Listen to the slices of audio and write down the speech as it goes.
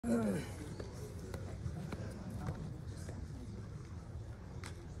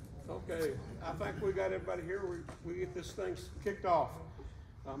Okay, I think we got everybody here. We get this thing kicked off.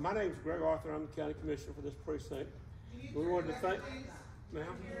 My name's Greg Arthur. I'm the county commissioner for this precinct. We wanted to thank, ma'am.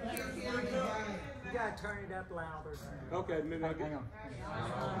 You gotta turn it up louder. Okay, maybe I'll get. Hang on.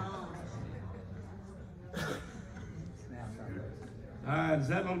 All right, is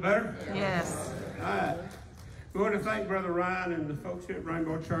that a little better? Yes. All right. We want to thank Brother Ryan and the folks here at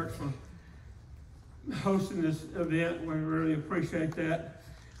Rainbow Church for hosting this event. We really appreciate that.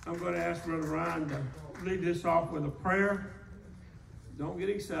 I'm going to ask Brother Ryan to lead this off with a prayer. Don't get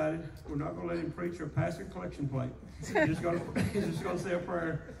excited. We're not going to let him preach or pass a collection plate. He's just going to say a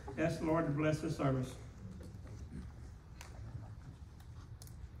prayer. Ask the Lord to bless the service.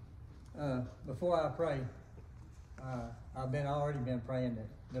 Before I pray, I've already been praying that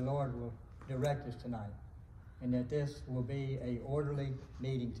the Lord will direct us tonight, and that this will be an orderly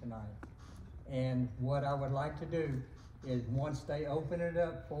meeting tonight. And what I would like to do is, once they open it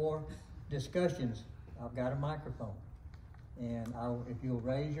up for discussions, I've got a microphone. And if you'll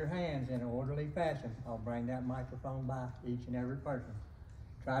raise your hands in an orderly fashion, I'll bring that microphone by each and every person.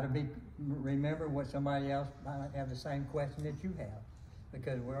 Try to remember what somebody else might have the same question that you have,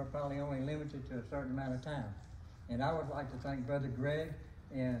 because we're probably only limited to a certain amount of time. And I would like to thank Brother Greg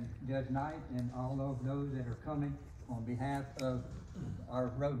and Judge Knight and all of those that are coming on behalf of our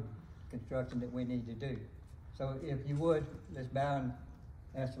road construction that we need to do. So if you would, let's bow and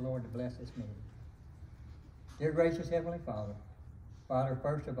ask the Lord to bless this meeting. Dear gracious Heavenly Father, Father,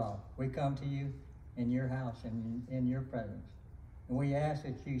 first of all, we come to you in your house and in your presence. And we ask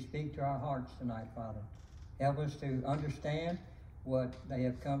that you speak to our hearts tonight, Father. Help us to understand what they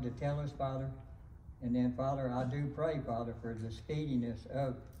have come to tell us, Father. And then, Father, I do pray, Father, for the speediness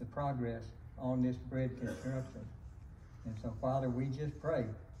of the progress on this bridge construction. And so, Father, we just pray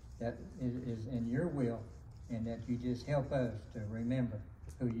that it is in your will, and that you just help us to remember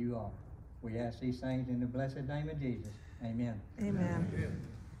who you are. We ask these things in the blessed name of Jesus. Amen. Amen.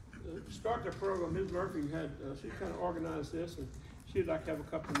 To start the program, Ms. Murphy she kind of organized this, and she'd like to have a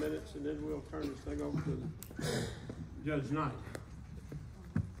couple of minutes, and then we'll turn this thing over to Judge Knight.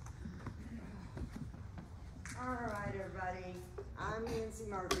 All right, everybody. I'm Nancy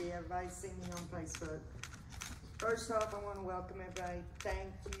Murphy. Everybody's seen me on Facebook. First off, I want to welcome everybody.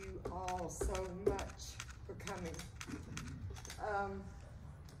 Thank you all so much for coming.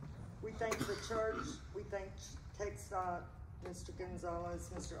 We thank the church. We thank TxDOT, Mr. Gonzalez,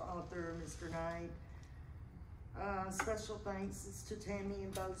 Mr. Arthur, Mr. Knight. Special thanks is to Tammy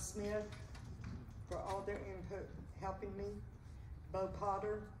and Bo Smith for all their input helping me. Bo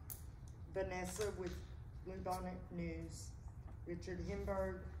Potter, Vanessa with Blue Bonnet News, Richard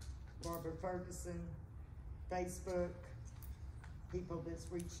Himberg, Barbara Ferguson, Facebook, people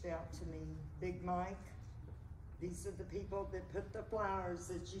that's reached out to me, Big Mike. These are the people that put the flowers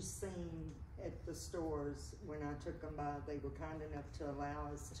that you've seen at the stores when I took them by. They were kind enough to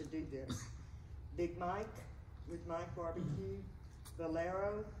allow us to do this. Big Mike with Mike Barbecue,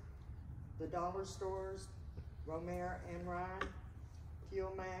 Valero, the dollar stores, Romare and Ryan,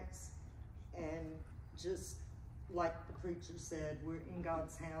 Fuel Max, and just like the preacher said, we're in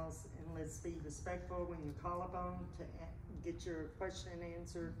God's house, and let's be respectful when you call upon to get your question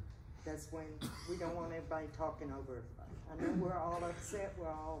answered. That's when we don't want everybody talking over everybody. I know we're all upset, we're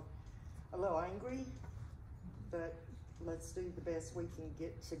all a little angry, but let's do the best we can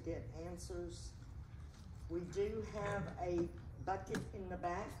to get answers. We do have a bucket in the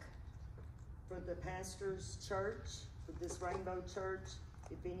back for the pastor's church, for this Rainbow Church.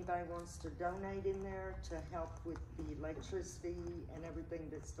 If anybody wants to donate in there to help with the electricity and everything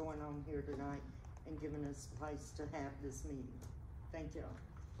that's going on here tonight and giving us a place to have this meeting. Thank you.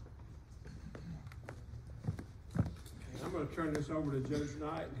 I'm going to turn this over to Judge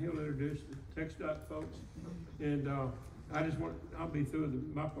Knight, and he'll introduce the TxDOT folks. And I'll be through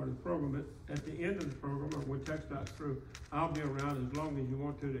my part of the program. At the end of the program, or when TxDOT's through, I'll be around as long as you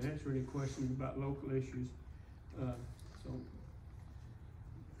want to answer any questions about local issues. So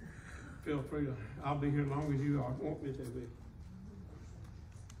feel free to, I'll be here as long as you want me to be.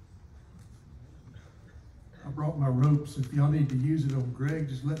 I brought my ropes. If y'all need to use it on Greg,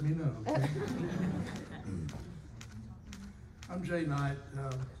 just let me know. Okay? I'm Jay Knight.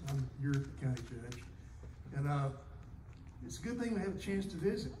 I'm your county judge. And it's a good thing we have a chance to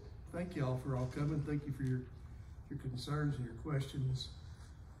visit. Thank y'all for all coming. Thank you for your concerns and your questions.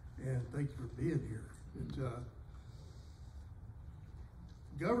 And thank you for being here.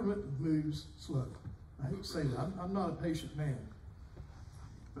 Government moves slow. I hate to say that. I'm not a patient man.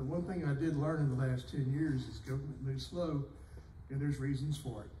 But one thing I did learn in the last 10 years is government moves slow, and there's reasons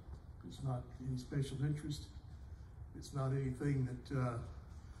for it. It's not any special interest. It's not anything that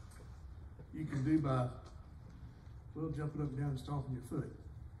you can do by, well, jumping up and down and stomping your foot.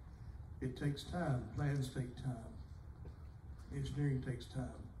 It takes time. Plans take time. Engineering takes time.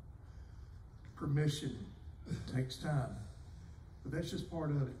 Permission takes time. But that's just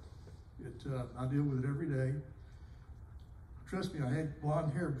part of it. I deal with it every day. Trust me, I had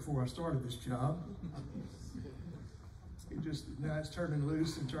blonde hair before I started this job. Now it's turning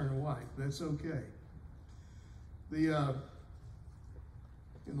loose and turning white. That's okay. In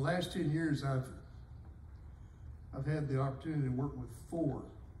the last 10 years, I've had the opportunity to work with four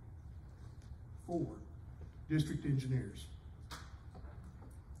district engineers.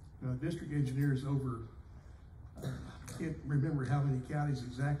 District engineers over, I can't remember how many counties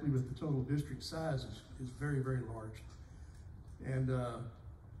exactly, but the total district size is very, very large. And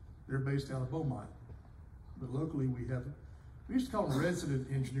they're based out of Beaumont. But locally we used to call them resident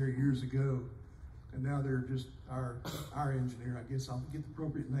engineer years ago, and now they're just our engineer. I guess I'll get the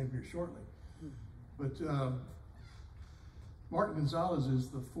appropriate name here shortly. But Martin Gonzalez is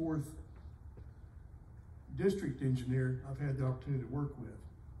the 4th district engineer I've had the opportunity to work with.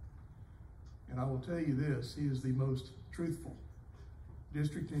 And I will tell you this, he is the most truthful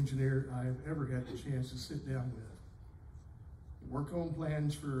district engineer I have ever had the chance to sit down with. Work on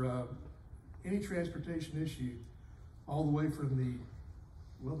plans for any transportation issue, all the way from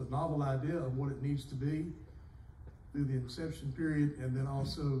the novel idea of what it needs to be through the inception period, and then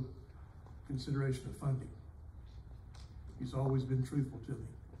also consideration of funding. He's always been truthful to me.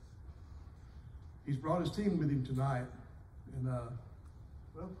 He's brought his team with him tonight, and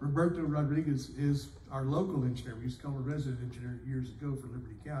Roberto Rodriguez is our local engineer. We used to call her resident engineer years ago for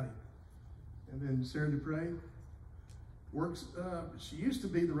Liberty County. And then Sarah Dupre works, she used to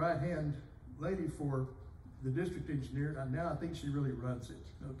be the right-hand lady for the district engineer, and now I think she really runs it,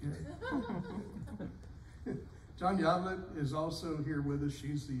 okay? Tanya Avlet is also here with us.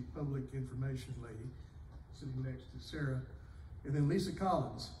 She's the public information lady, sitting next to Sarah. And then Lisa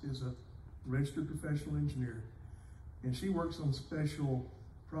Collins is a registered professional engineer, and she works on special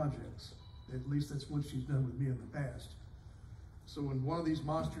projects. At least that's what she's done with me in the past. So when one of these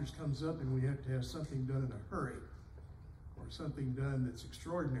monsters comes up and we have to have something done in a hurry, or something done that's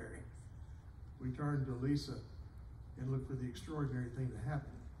extraordinary, we turn to Lisa and look for the extraordinary thing to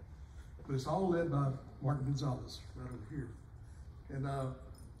happen. But it's all led by Martin Gonzalez, right over here. And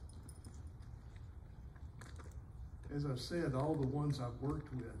as I've said, all the ones I've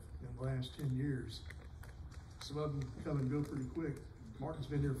worked with in the last 10 years, some of them come and go pretty quick. Martin's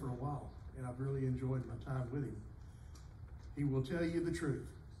been here for a while, and I've really enjoyed my time with him. He will tell you the truth,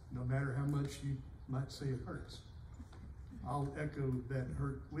 no matter how much you might say it hurts. I'll echo that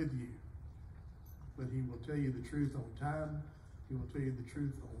hurt with you, but he will tell you the truth on time. He will tell you the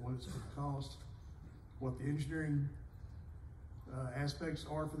truth on what it's going to cost, what the engineering aspects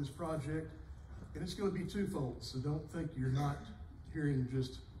are for this project, and it's going to be twofold, so don't think you're not hearing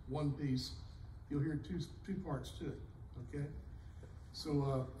just one piece. You'll hear two parts to it, okay?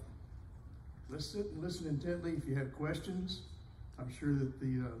 So let's sit and listen intently. If you have questions, I'm sure that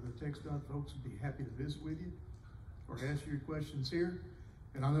the TxDOT folks would be happy to visit with you or answer your questions here.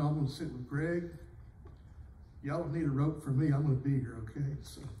 And I know I'm going to sit with Greg. Y'all don't need a rope from me. I'm going to be here, okay?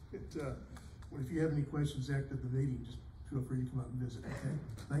 So if you have any questions after the meeting, just feel free to come up and visit, okay?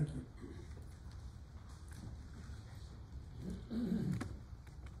 Thank you.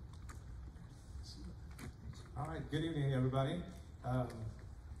 All right, good evening, everybody.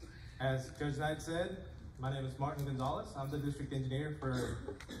 As Judge Knight said, my name is Martin Gonzalez. I'm the district engineer for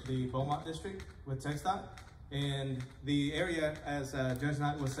the Beaumont district with TxDOT. And the area, as Judge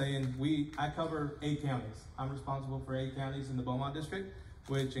Knight was saying, I cover 8 counties. I'm responsible for 8 counties in the Beaumont district,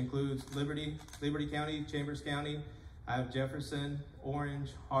 which includes Liberty County, Chambers County. I have Jefferson,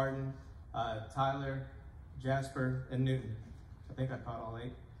 Orange, Hardin, Tyler, Jasper, and Newton. I think I caught all 8.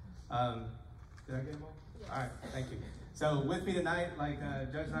 Did I get them all? Yes. All right, thank you. So with me tonight, like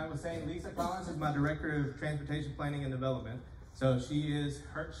Judge Knight was saying, Lisa Collins is my Director of Transportation Planning and Development. So she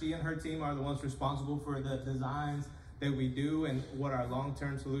and her team are the ones responsible for the designs that we do and what our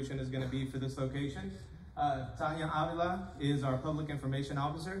long-term solution is going to be for this location. Tanya Avila is our Public Information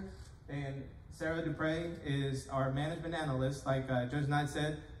Officer, and Sarah Dupre is our Management Analyst. Like Judge Knight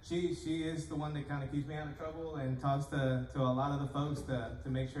said, she is the one that kind of keeps me out of trouble and talks to a lot of the folks to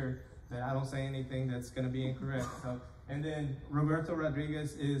make sure that I don't say anything that's going to be incorrect. So, and then Roberto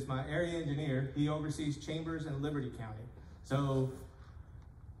Rodriguez is my area engineer. He oversees Chambers and Liberty County. So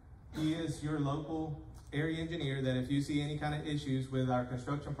he is your local area engineer that if you see any kind of issues with our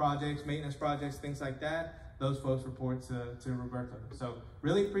construction projects, maintenance projects, things like that, those folks report to Roberto. So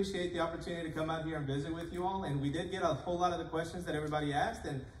really appreciate the opportunity to come out here and visit with you all. And we did get a whole lot of the questions that everybody asked,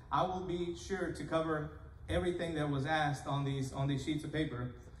 and I will be sure to cover everything that was asked on these sheets of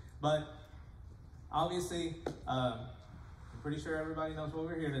paper. But obviously, I'm pretty sure everybody knows why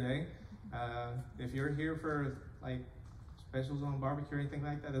we're here today. If you're here for like specials on barbecue or anything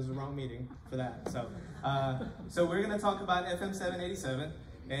like that, this is the wrong meeting for that. So we're going to talk about FM 787.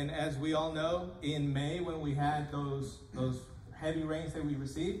 And as we all know, in May, when we had those heavy rains that we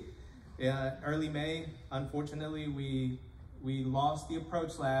received, early May, unfortunately, we lost the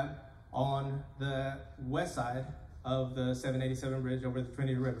approach slab on the west side of the 787 bridge over the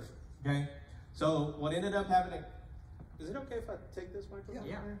Trinity River. Okay, so what ended up happening? Is it okay if I take this microphone?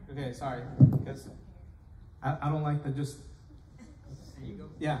 Yeah. Okay, sorry, because I don't like to just. There you go.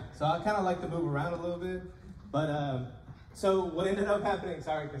 Yeah, so I kind of like to move around a little bit, but so what ended up happening,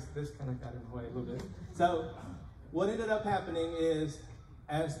 sorry, because this kind of got in the way a little bit. So what ended up happening is,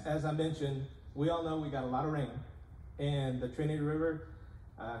 as I mentioned, we all know we got a lot of rain, and the Trinity River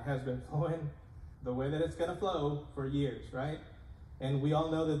has been flowing the way that it's going to flow for years, right? And we all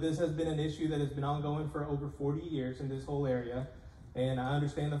know that this has been an issue that has been ongoing for over 40 years in this whole area. And I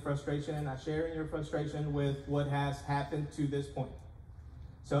understand the frustration, and I share in your frustration with what has happened to this point.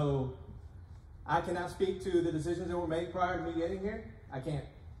 So I cannot speak to the decisions that were made prior to me getting here. I can't.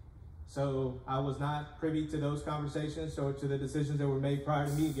 So I was not privy to those conversations or to the decisions that were made prior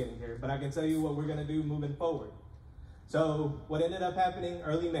to me getting here. But I can tell you what we're going to do moving forward. So what ended up happening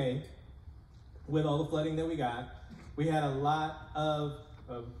early May, with all the flooding that we got, we had a lot of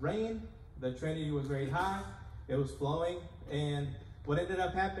rain. The Trinity was very high. It was flowing. And what ended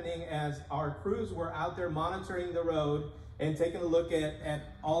up happening, as our crews were out there monitoring the road and taking a look at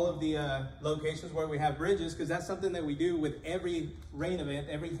all of the locations where we have bridges, because that's something that we do with every rain event,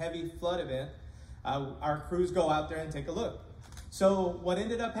 every heavy flood event, our crews go out there and take a look. So what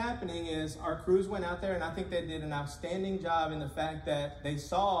ended up happening is our crews went out there, and I think they did an outstanding job in the fact that they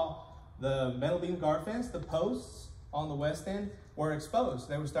saw the metal beam guard fence, the posts on the west end were exposed.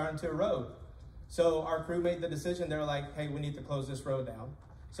 They were starting to erode. So our crew made the decision. They were like, hey, we need to close this road down.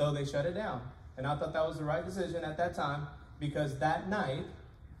 So they shut it down. And I thought that was the right decision at that time, because that night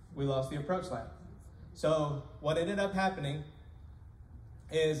we lost the approach slab. So what ended up happening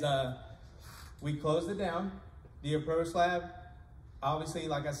is we closed it down. The approach slab, obviously,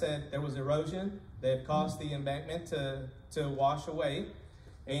 like I said, there was erosion that caused the embankment to wash away.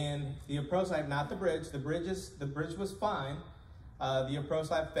 And the approach slab, not the bridge. The bridge was fine. The approach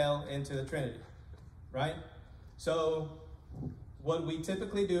slab fell into the Trinity, right? So what we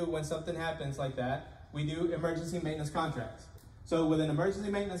typically do when something happens like that, we do emergency maintenance contracts. So with an emergency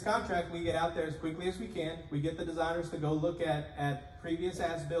maintenance contract, we get out there as quickly as we can. We get the designers to go look at previous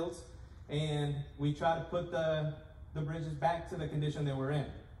as-builts, and we try to put the bridges back to the condition they were in,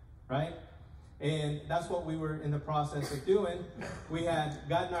 right? And that's what we were in the process of doing. We had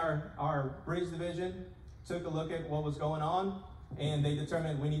gotten our bridge division, took a look at what was going on, and they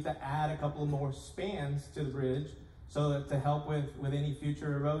determined we need to add a couple more spans to the bridge so that to help with any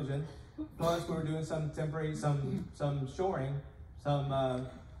future erosion. Plus, we were doing some temporary, some shoring, yeah.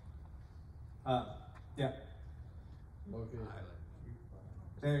 Okay.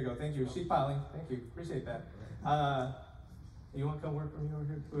 There you go. Thank you. Sheet piling. Thank you. Appreciate that. You want to come work for me over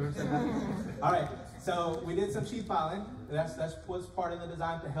here? All right. So we did some sheet piling. That was part of the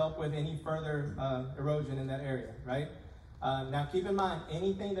design to help with any further erosion in that area, right? Now keep in mind,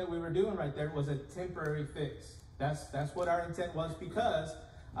 anything that we were doing right there was a temporary fix. That's what our intent was, because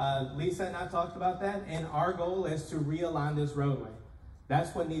Lisa and I talked about that, and our goal is to realign this roadway.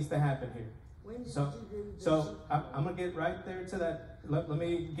 That's what needs to happen here. When did So you do this? I'm going to get right there to that. Let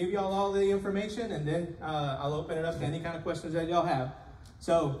me give you all the information, and then I'll open it up to any kind of questions that y'all have.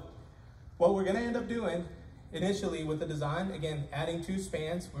 So what we're going to end up doing initially with the design, again, adding 2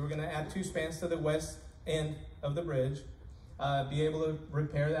 spans. We were going to add 2 spans to the west end of the bridge, be able to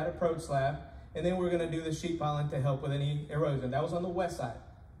repair that approach slab, and then we're going to do the sheet piling to help with any erosion. That was on the west side.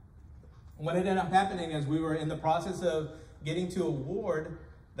 What ended up happening is we were in the process of getting to award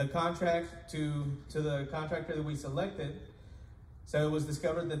the contract to the contractor that we selected. So it was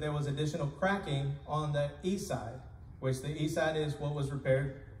discovered that there was additional cracking on the east side, which the east side is what was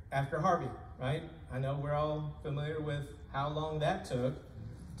repaired after Harvey, right? I know we're all familiar with how long that took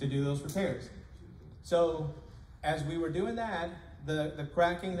to do those repairs. So as we were doing that, the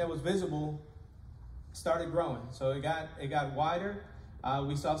cracking that was visible started growing. So it got wider.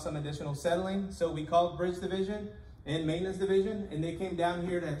 We saw some additional settling. So we called Bridge Division and Maintenance Division, and they came down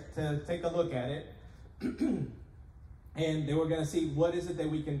here to take a look at it. And they were going to see what is it that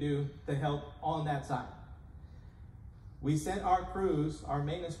we can do to help on that side. we sent our crews, our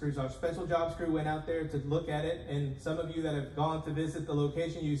maintenance crews, our special jobs crew went out there to look at it. And some of you that have gone to visit the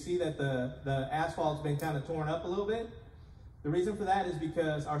location, you see that the asphalt's been kind of torn up a little bit. The reason for that is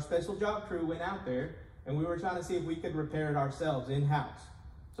because our special job crew went out there and we were trying to see if we could repair it ourselves in-house.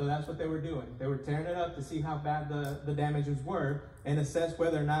 So that's what they were doing. They were tearing it up to see how bad the damages were and assess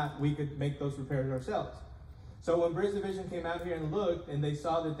whether or not we could make those repairs ourselves. So when Bridge Division came out here and looked, and they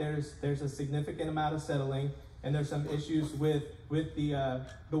saw that there's a significant amount of settling, and there's some issues with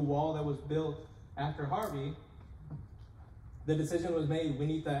the wall that was built after Harvey, the decision was made, we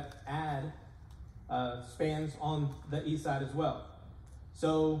need to add spans on the east side as well.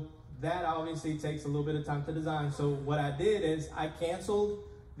 So that obviously takes a little bit of time to design. So what I did is I canceled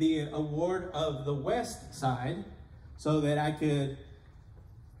the award of the west side so that I could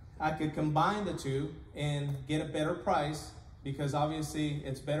combine the two and get a better price, because obviously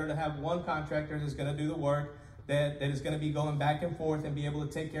it's better to have one contractor that's going to do the work that is going to be going back and forth and be able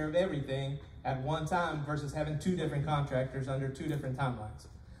to take care of everything at one time versus having two different contractors under two different timelines.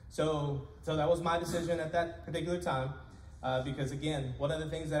 So that was my decision at that particular time, because again, one of the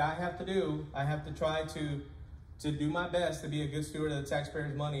things that I have to do, I have to try to do my best to be a good steward of the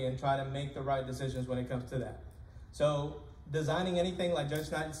taxpayers' money and try to make the right decisions when it comes to that. So designing anything, like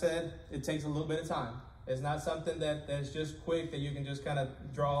Judge Knight said, it takes a little bit of time. It's not something that's just quick that you can just kind of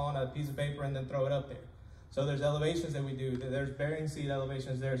draw on a piece of paper and then throw it up there. So there's elevations that we do. There's bearing seat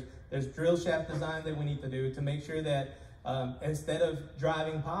elevations. There's drill shaft design that we need to do to make sure that instead of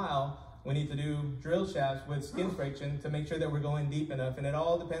driving pile, we need to do drill shafts with skin friction to make sure that we're going deep enough. And it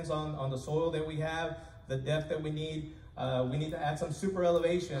all depends on the soil that we have, the depth that we need. We need to add some super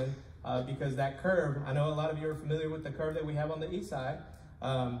elevation because that curve, I know a lot of you are familiar with the curve that we have on the east side.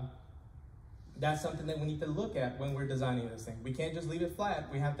 That's something that we need to look at when we're designing this thing. We can't just leave it flat.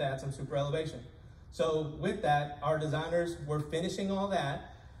 We have to add some super elevation. So with that, our designers were finishing all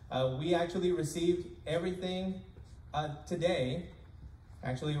that. We actually received everything today.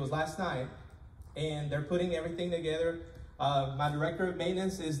 Actually, it was last night. And they're putting everything together. My director of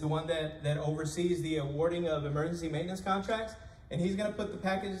maintenance is the one that oversees the awarding of emergency maintenance contracts. And he's going to put the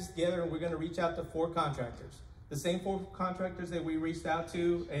packages together, and we're going to reach out to 4 contractors. The same 4 contractors that we reached out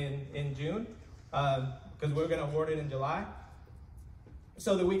to in June, because we're going to award it in July,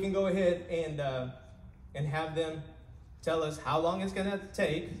 so that we can go ahead and have them tell us how long it's going to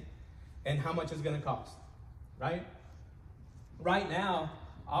take and how much it's going to cost, right? Right now,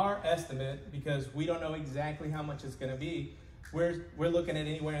 our estimate, because we don't know exactly how much it's going to be, we're looking at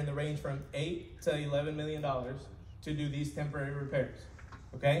anywhere in the range from $8 to $11 million to do these temporary repairs,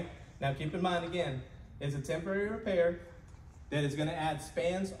 okay? Now keep in mind, again, it's a temporary repair that is going to add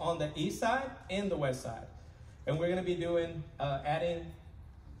spans on the east side and the west side. And we're going to be doing, adding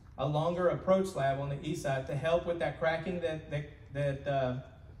a longer approach slab on the east side to help with that cracking that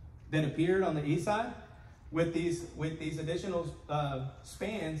appeared on the east side. With these additional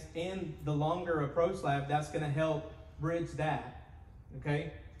spans and the longer approach slab, that's going to help bridge that,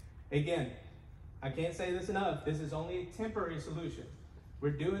 okay? Again, I can't say this enough. This is only a temporary solution. We're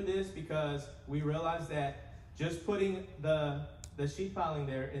doing this because we realize that just putting the sheet piling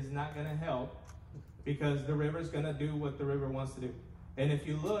there is not going to help, because the river is going to do what the river wants to do. And if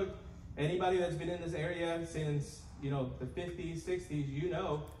you look, anybody that's been in this area since, the 50s, 60s, you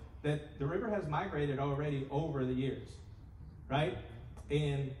know that the river has migrated already over the years, right?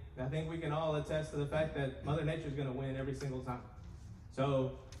 And I think we can all attest to the fact that Mother Nature is going to win every single time.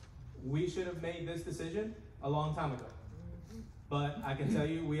 So we should have made this decision a long time ago. But I can tell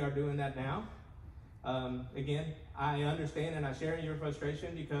you we are doing that now. Again, I understand and I share your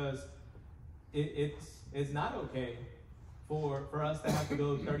frustration, because it's not okay for us to have to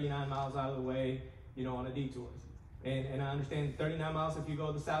go 39 miles out of the way, on a detour. And I understand 39 miles if you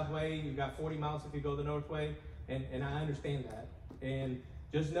go the south way, you've got 40 miles if you go the north way, and I understand that. And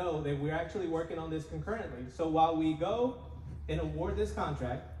just know that we're actually working on this concurrently. So while we go and award this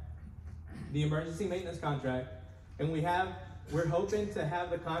contract, the emergency maintenance contract, and we're hoping to have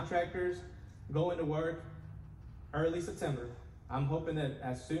the contractors go into work early September. I'm hoping that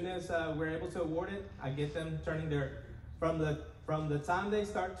as soon as we're able to award it, I get them turning dirt. From the time they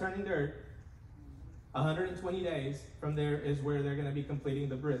start turning dirt, 120 days from there is where they're going to be completing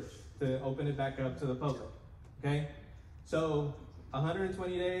the bridge to open it back up to the public, okay? So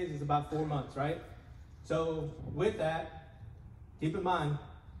 120 days is about 4 months, right? So with that, keep in mind,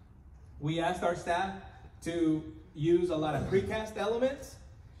 we asked our staff to use a lot of precast elements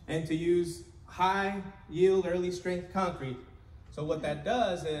and to use high yield early strength concrete. So what that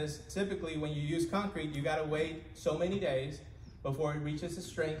does is, typically when you use concrete, you got to wait so many days before it reaches the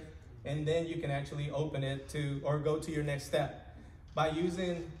strength and then you can actually open it to, or go to your next step. By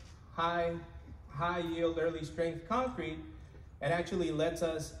using high yield early strength concrete, it actually lets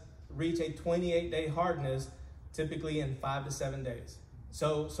us reach a 28-day hardness, typically in 5 to 7 days.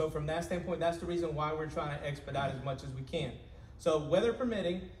 So from that standpoint, that's the reason why we're trying to expedite as much as we can. So weather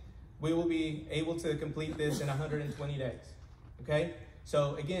permitting, we will be able to complete this in 120 days, okay?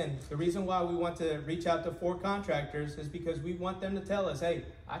 So again, the reason why we want to reach out to 4 contractors is because we want them to tell us, hey,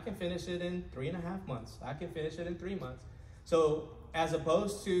 I can finish it in 3.5 months. I can finish it in 3 months. So as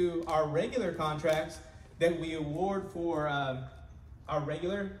opposed to our regular contracts that we award for our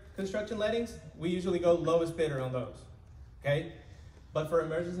regular construction lettings, we usually go lowest bidder on those, okay? But for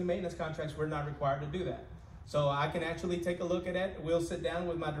emergency maintenance contracts, we're not required to do that. So I can actually take a look at it. We'll sit down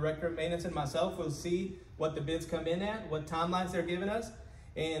with my director of maintenance and myself. We'll see what the bids come in at, what timelines they're giving us.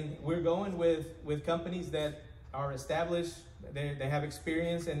 And we're going with companies that are established. They have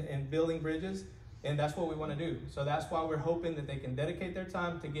experience in building bridges. And that's what we want to do. So that's why we're hoping that they can dedicate their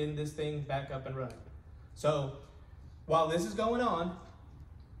time to getting this thing back up and running. So while this is going on,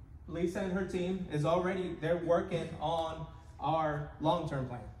 Lisa and her team they're working on our long-term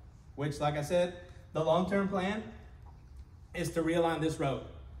plan, which, like I said, the long-term plan is to realign this road.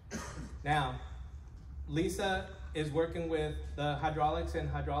 Now, Lisa is working with the hydraulics and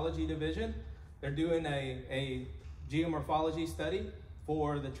hydrology division. They're doing a geomorphology study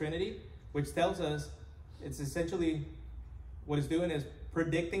for the Trinity, which tells us it's essentially what it's doing is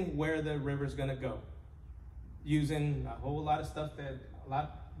predicting where the river's gonna go, using a whole lot of stuff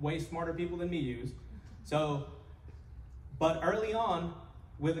that way smarter people than me use. So, but early on,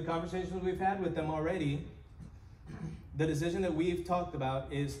 with the conversations we've had with them already, the decision that we've talked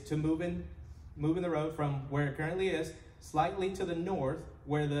about is to moving the road from where it currently is slightly to the north,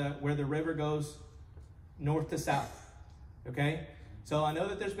 where the river goes north to south. Okay, so I know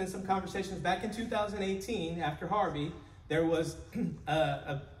that there's been some conversations back in 2018 after Harvey. There was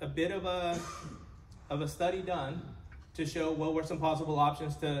a bit of a study done to show what were some possible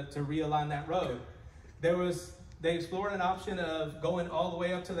options to realign that road. They explored an option of going all the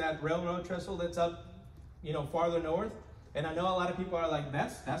way up to that railroad trestle that's up, farther north. And I know a lot of people are like,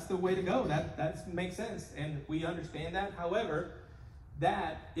 that's the way to go. That makes sense. And we understand that. However,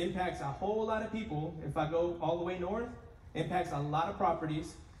 that impacts a whole lot of people. If I go all the way north, impacts a lot of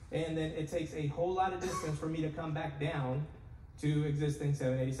properties. And then it takes a whole lot of distance for me to come back down to existing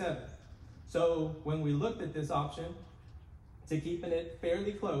 787. So when we looked at this option to keeping it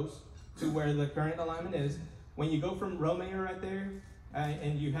fairly close to where the current alignment is, when you go from Romeo right there,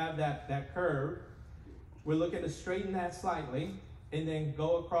 and you have that curve, we're looking to straighten that slightly and then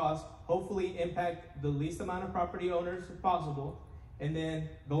go across, hopefully impact the least amount of property owners if possible, and then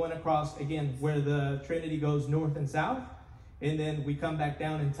going across again where the Trinity goes north and south, and then we come back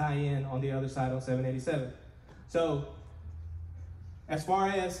down and tie in on the other side on 787. So as far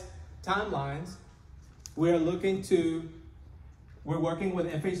as timelines, we're working with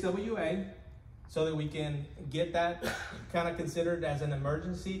FHWA so that we can get that kind of considered as an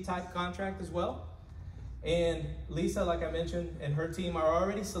emergency type contract as well. And Lisa, like I mentioned, and her team are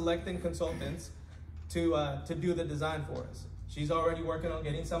already selecting consultants to do the design for us. She's already working on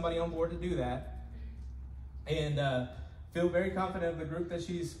getting somebody on board to do that. And feel very confident of the group that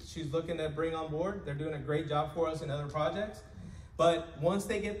she's looking to bring on board. They're doing a great job for us in other projects. But once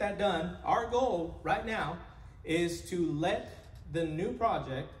they get that done, our goal right now is to let the new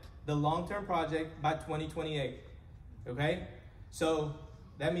project, the long-term project, by 2028, okay? So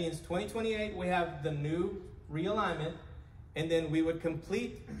that means 2028, we have the new realignment, and then we would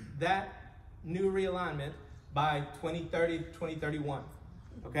complete that new realignment by 2030, 2031,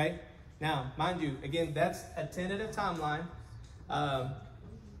 okay? Now, mind you, again, that's a tentative timeline.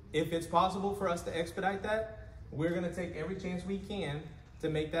 If it's possible for us to expedite that, we're gonna take every chance we can to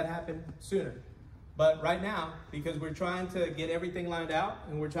make that happen sooner. But right now, because we're trying to get everything lined out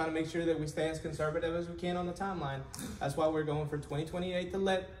and we're trying to make sure that we stay as conservative as we can on the timeline, that's why we're going for 2028 to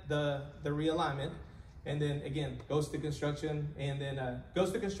let the realignment, and then again, goes to construction, and then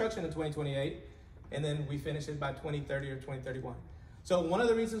goes to construction in 2028, and then we finish it by 2030 or 2031. So one of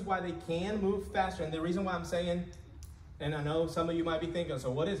the reasons why they can move faster, and the reason why I'm saying, and I know some of you might be thinking,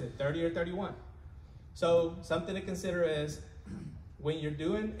 so what is it, 30 or 31? So something to consider is, when you're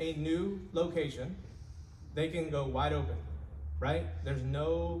doing a new location, they can go wide open, right? There's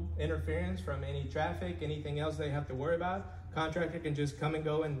no interference from any traffic, anything else they have to worry about. Contractor can just come and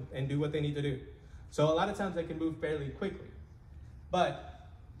go and do what they need to do. So a lot of times they can move fairly quickly. But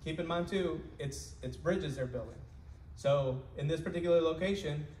keep in mind too, it's bridges they're building. So in this particular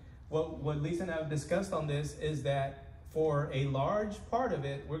location, what Lisa and I have discussed on this is that for a large part of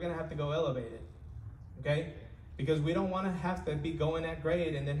it, we're gonna have to go elevated, okay? Because we don't wanna have to be going at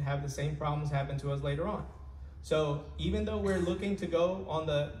grade and then have the same problems happen to us later on. So even though we're looking to go on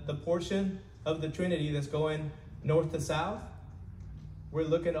the portion of the Trinity that's going north to south, we're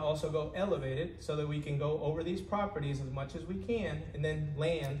looking to also go elevated so that we can go over these properties as much as we can and then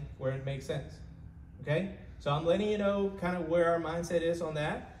land where it makes sense, okay? So I'm letting you know kind of where our mindset is on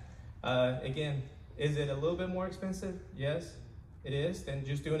that. Again, is it a little bit more expensive? Yes, it is, than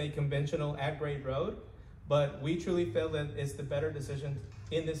just doing a conventional at-grade road. But we truly feel that it's the better decision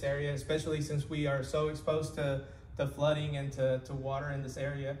in this area, especially since we are so exposed to flooding and to water in this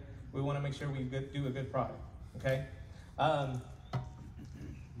area. We want to make sure we do a good product, okay? Am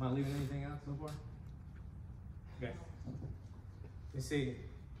I leaving anything out so far? Okay. Let me see.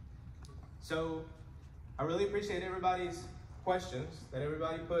 So I really appreciate everybody's questions that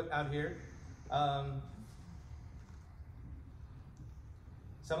everybody put out here.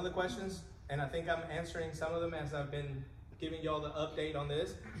 Some of the questions, and I think I'm answering some of them as I've been giving y'all the update on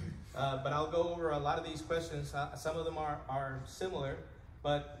this, but I'll go over a lot of these questions. Some of them are similar,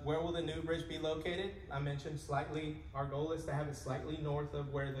 but where will the new bridge be located? I mentioned slightly, our goal is to have it slightly north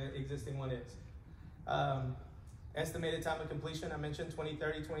of where the existing one is. Estimated time of completion, I mentioned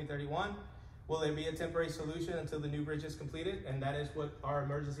 2030, 2031. Will there be a temporary solution until the new bridge is completed? And that is what our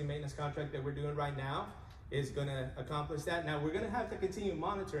emergency maintenance contract that we're doing right now is gonna accomplish that. Now we're gonna have to continue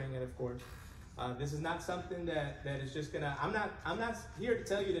monitoring it, of course. This is not something that is just gonna, I'm not here to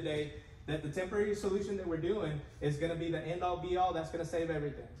tell you today that the temporary solution that we're doing is gonna be the end all be all, that's gonna save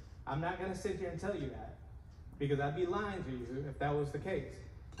everything. I'm not gonna sit here and tell you that, because I'd be lying to you if that was the case.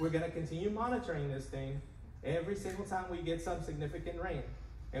 We're gonna continue monitoring this thing every single time we get some significant rain.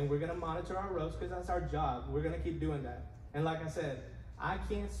 And we're gonna monitor our roads because that's our job. We're gonna keep doing that. And like I said, I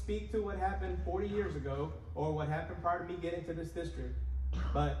can't speak to what happened 40 years ago or what happened prior to me getting to this district.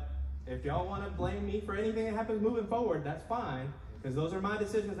 But if y'all wanna blame me for anything that happens moving forward, that's fine, because those are my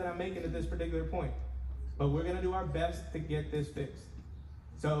decisions that I'm making at this particular point. But we're gonna do our best to get this fixed.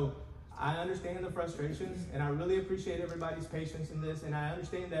 So I understand the frustrations, and I really appreciate everybody's patience in this, and I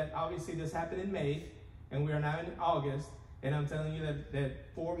understand that obviously this happened in May, and we are now in August, and I'm telling you that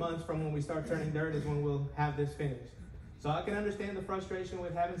 4 months from when we start turning dirt is when we'll have this finished. So I can understand the frustration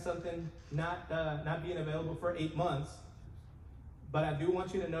with having something not being available for 8 months, but I do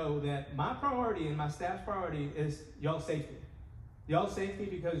want you to know that my priority and my staff's priority is y'all's safety. Y'all's safety,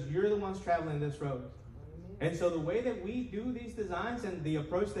 because you're the ones traveling this road. And so the way that we do these designs and the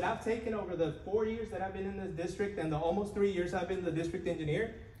approach that I've taken over the 4 years that I've been in this district and the almost 3 years I've been the district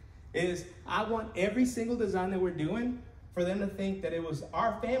engineer is I want every single design that we're doing for them to think that it was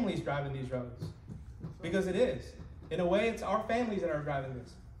our families driving these roads. Because it is. In a way, it's our families that are driving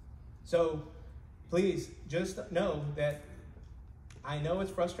this. So please just know that I know it's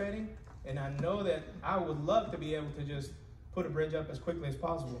frustrating, and I know that I would love to be able to just put a bridge up as quickly as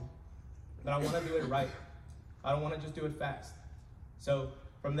possible. But I want to do it right. I don't want to just do it fast. So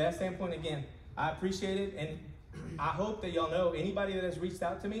from that standpoint, again, I appreciate it, and I hope that y'all know anybody that has reached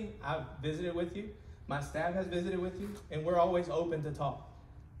out to me, I've visited with you. My staff has visited with you, and we're always open to talk,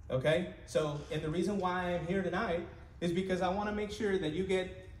 okay? So, and the reason why I'm here tonight is because I want to make sure that you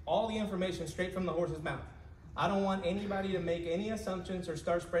get all the information straight from the horse's mouth. I don't want anybody to make any assumptions or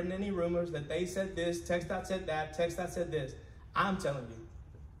start spreading any rumors that they said this, TxDOT said that, TxDOT said this. I'm telling you,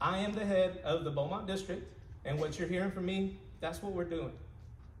 I am the head of the Beaumont District, and what you're hearing from me, that's what we're doing,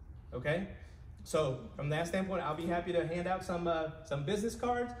 okay? So from that standpoint, I'll be happy to hand out some business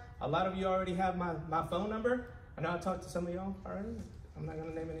cards. A lot of you already have my phone number. I know I talked to some of y'all already. I'm not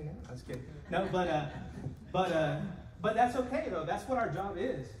gonna name any names. I'm just kidding. No, but that's okay though. That's what our job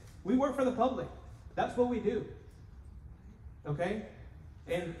is. We work for the public. That's what we do. Okay?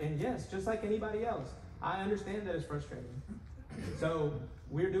 And yes, just like anybody else, I understand that it's frustrating. So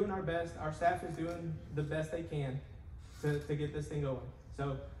we're doing our best. Our staff is doing the best they can to get this thing going.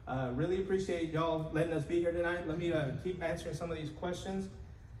 So really appreciate y'all letting us be here tonight. Let me keep answering some of these questions.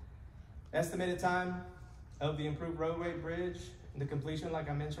 Estimated time of the improved roadway bridge, the completion, like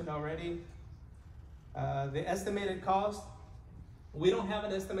I mentioned already. The estimated cost, we don't have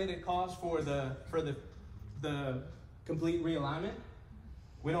an estimated cost for the complete realignment.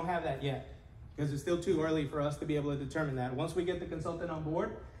 We don't have that yet, because it's still too early for us to be able to determine that. Once we get the consultant on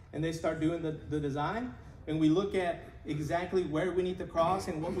board and they start doing the design, and we look at exactly where we need to cross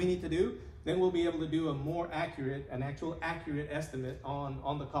and what we need to do, then we'll be able to do an actual accurate estimate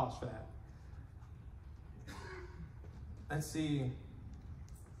on the cost for that. Let's see.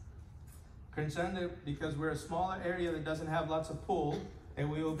 Concerned that because we're a smaller area that doesn't have lots of pull, and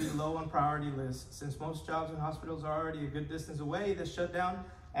we will be low on priority lists. Since most jobs and hospitals are already a good distance away, this shutdown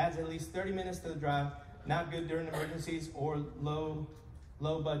adds at least 30 minutes to the drive, not good during emergencies or low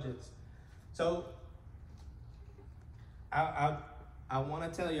budgets. So I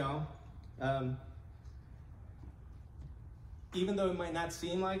want to tell y'all, even though it might not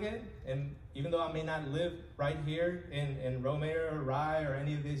seem like it, and even though I may not live right here in Romeo or Rye or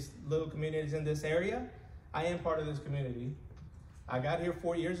any of these little communities in this area, I am part of this community. I got here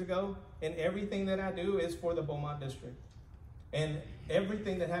 4 years ago, and everything that I do is for the Beaumont district. And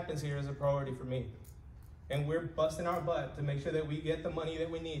everything that happens here is a priority for me. And we're busting our butt to make sure that we get the money that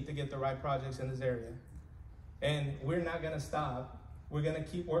we need to get the right projects in this area. And we're not gonna stop. We're gonna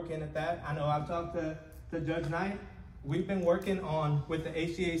keep working at that. I know I've talked to Judge Knight. We've been working on, with the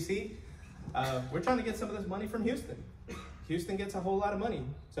HGAC, we're trying to get some of this money from Houston. Houston gets a whole lot of money.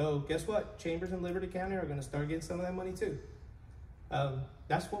 So guess what? Chambers in Liberty County are gonna start getting some of that money too.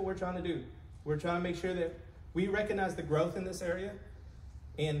 That's what we're trying to do. We're trying to make sure that we recognize the growth in this area,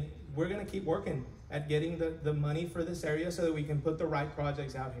 and we're gonna keep working at getting the money for this area so that we can put the right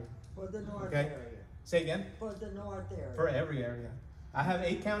projects out here. For the north Okay? area. Say again? For the north area. For every area. I have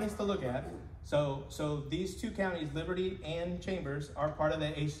 8 counties to look at. So these 2 counties, Liberty and Chambers, are part of the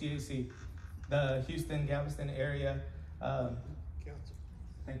HGAC, the Houston Galveston Area Council.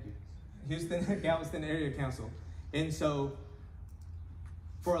 Thank you. Houston Galveston Area Council. And so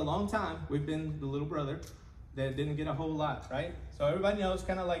for a long time, we've been the little brother that didn't get a whole lot, right? So everybody knows,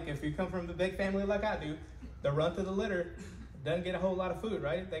 kind of like if you come from a big family like I do, the runt of the litter doesn't get a whole lot of food,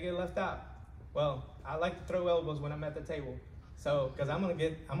 right? They get left out. Well, I like to throw elbows when I'm at the table, so because I'm gonna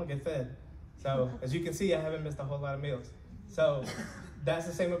get fed. So as you can see, I haven't missed a whole lot of meals. So that's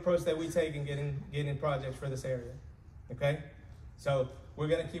the same approach that we take in getting projects for this area. Okay, so we're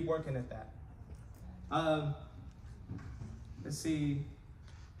gonna keep working at that. Let's see.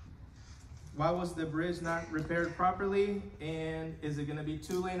 Why was the bridge not repaired properly, and is it gonna be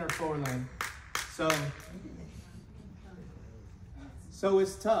 2-lane or 4-lane? So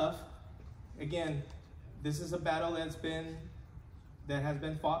it's tough. Again, this is a battle that has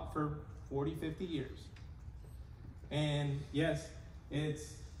been fought for 40, 50 years. And yes,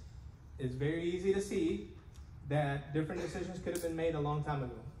 it's very easy to see that different decisions could have been made a long time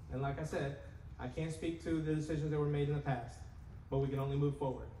ago. And like I said, I can't speak to the decisions that were made in the past, but we can only move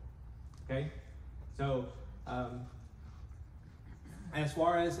forward. Okay, so as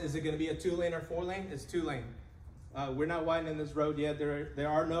far as is it going to be a 2-lane or 4-lane? It's 2-lane. We're not widening this road yet. There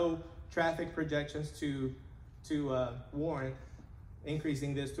are no traffic projections to warrant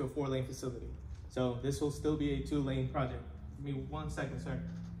increasing this to a 4-lane facility. So this will still be a 2-lane project. Give me 1 second, sir.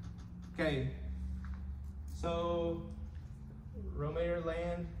 Okay. So Romeo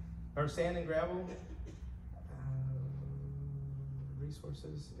land or sand and gravel.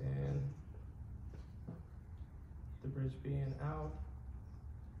 Resources and the bridge being out,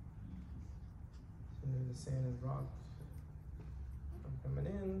 and then the sand and rock are coming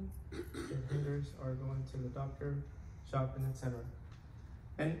in. The hinders are going to the doctor, shopping, etc.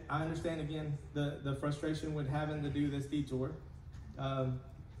 And I understand again the frustration with having to do this detour.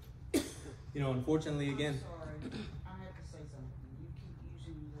 Unfortunately, again. I'm sorry, I have to say something. You keep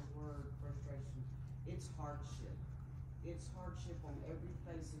using the word frustration. It's hardship. It's hardship on every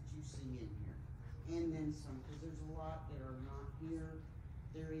face that you see in here, and then some, because there's a lot that are not here.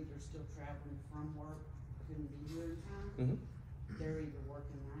 They're either still traveling from work, couldn't be here in time. Mm-hmm. They're either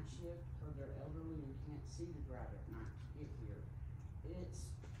working night shift, or they're elderly and can't see to drive at night to get here. It's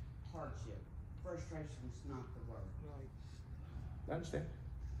hardship. Frustration's not the word. I understand.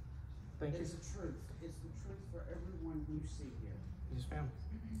 Thank you. It's the truth. It's the truth for everyone you see here. Yes, ma'am.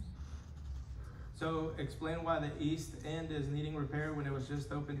 So explain why the east end is needing repair when it was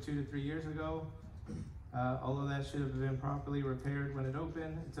just opened 2 to 3 years ago. All of that should have been properly repaired when it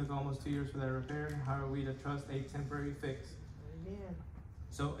opened. It took almost 2 years for that repair. How are we to trust a temporary fix? Amen.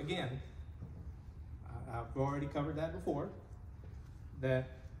 So again, I've already covered that before, that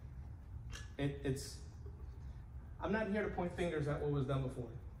I'm not here to point fingers at what was done before.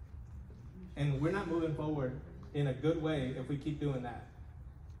 And we're not moving forward in a good way if we keep doing that.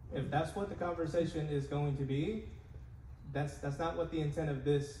 If that's what the conversation is going to be, that's not what the intent of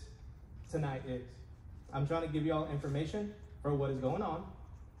this tonight is. I'm trying to give you all information for what is going on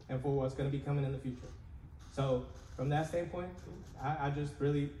and for what's going to be coming in the future. So from that standpoint, I just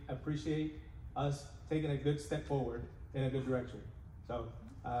really appreciate us taking a good step forward in a good direction. So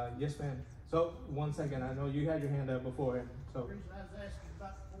yes, ma'am. So 1 second, I know you had your hand up before. So The reason I was asking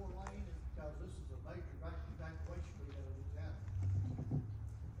about the 4-lane is because this is a major evacuation we have in the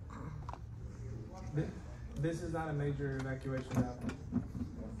county. this is not a major evacuation route.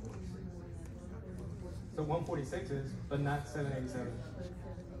 So 146 is, but not 787.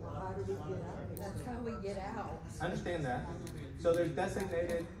 How do we get out? That's how we get out. I understand that. So there's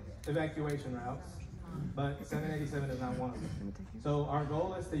designated evacuation routes, but 787 is not one of them. So our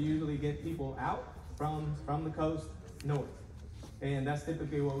goal is to usually get people out from the coast north. And that's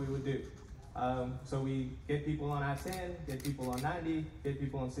typically what we would do. So we get people on I-10, get people on 90, get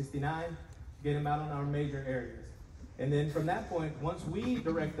people on 69, get them out on our major areas. And then from that point, once we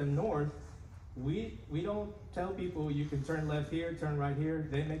direct them north, we don't tell people you can turn left here, turn right here.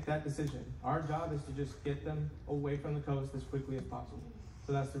 They make that decision. Our job is to just get them away from the coast as quickly as possible.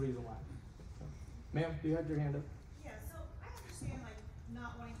 So that's the reason why. So, ma'am, you had your hand up. Yeah, so I understand like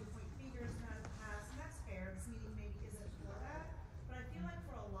not wanting to point fingers from the past, and that's fair. This meeting maybe isn't for that. But I feel like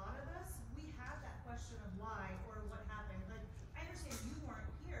for a lot of us, we have that question of why or what happened. Like, I understand you weren't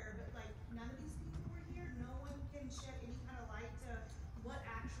here, but like none of these people were here. No one can shed any kind of light to what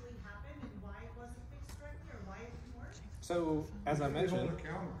actually happened and why it wasn't fixed correctly or why it didn't work. So as I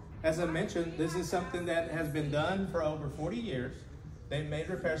mentioned, this is something that has been done for over 40 years. They made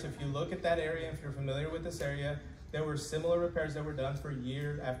repairs. If you look at that area, if you're familiar with this area, there were similar repairs that were done for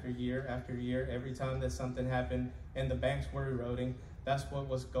year after year after year. Every time that something happened and the banks were eroding, that's what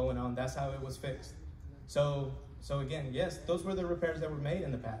was going on. That's how it was fixed. So again, yes, those were the repairs that were made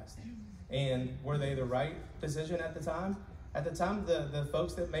in the past. And were they the right decision at the time? At the time, the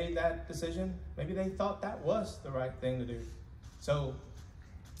folks that made that decision, maybe they thought that was the right thing to do. So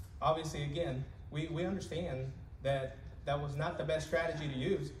obviously, again, we understand that that was not the best strategy to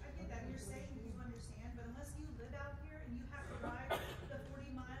use. I get that. You're saying you understand, but unless you live out here and you have to drive the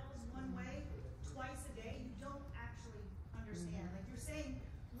 40 miles one way twice a day, you don't actually understand. Like you're saying,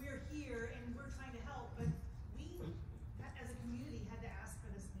 we're here and we're trying to help, but we, as a community, had to ask for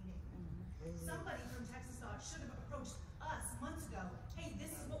this meeting. Somebody from Texas Dot should have approached us months ago. Hey,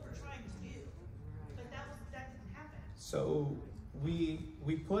 this is what we're trying to do, but that didn't happen. So we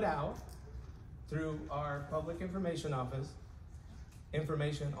put out through our public information office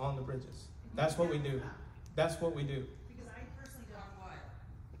information on the bridges. That's what we do. That's what we do. Because I personally don't.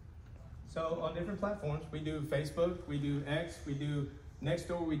 So on different platforms, we do Facebook, we do X, we do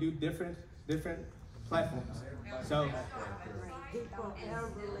Nextdoor, we do different platforms. So People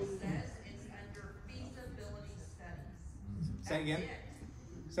elderly. Says it's under feasibility studies. say again. That's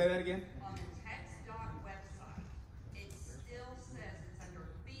it. Say that again. On the TxDOT website, it still says it's under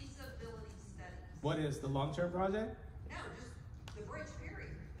feasibility studies. What is the long-term project? No, just the bridge period.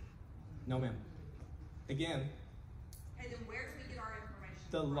 No, ma'am. Again, And then where do we get our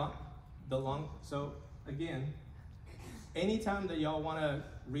information? so again, anytime that y'all want to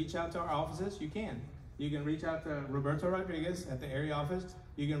reach out to our offices, you can. You can reach out to Roberto Rodriguez at the area office.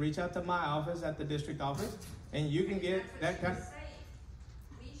 You can reach out to my office at the district office, and you can get that kind of.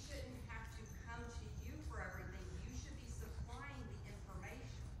 We shouldn't have to come to you for everything. You should be supplying the information.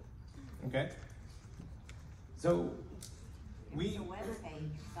 Okay. So There's a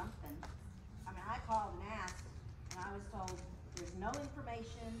webpage, something. I mean, I called and asked, and I was told, there's no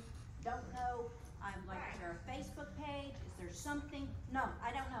information, don't know. I'm like, is there a Facebook page? Is there something? No, I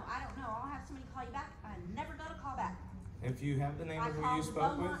don't know. I'll have somebody call you back. I never got a call back. if you have the name I of who you called the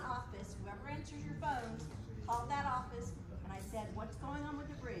spoke with, Beaumont office, whoever answers your phone, called that office, and I said, what's going on with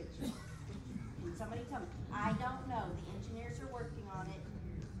the bridge? And somebody told me, I don't know, the engineers are working on it.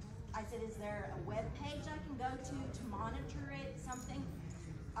 I said, is there a web page I can go to monitor it, something?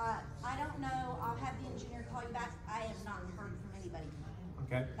 I don't know, I'll have the engineer call you back. I have not heard from anybody.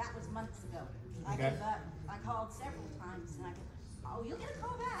 okay. That was months ago. I Okay. gave up. I called several times, and I go, oh, you'll get a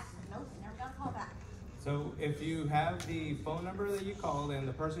call back. Nope, never got a call back. So if you have the phone number that you called and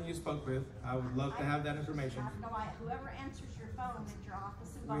the person you spoke with, I would love to have that information. I have no idea. Whoever answers your phone at your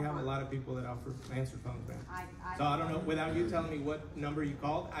office in We have a Beaumont. lot of people that answer phones, man. I So I don't know, without you telling me what number you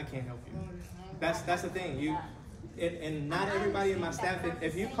called, I can't help you. That's the thing. And not everybody in my staff,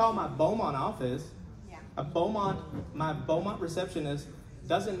 if you call my Beaumont office, Yeah. my Beaumont receptionist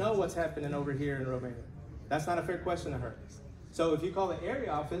doesn't know what's happening over here in Romania. That's not a fair question to her. So if you call the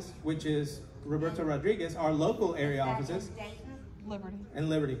area office, which is Roberto Rodriguez, our local area Is that offices, in Dayton and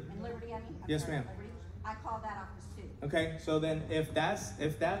Liberty. and Liberty, I mean? I'm Yes, sorry, ma'am. Liberty. I called that office too. Okay, so then if that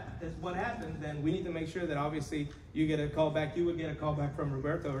is what happened, then we need to make sure that obviously you get a call back. You would get a call back from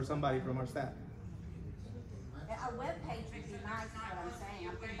Roberto or somebody from our staff. A web page would be nice, is what I'm saying.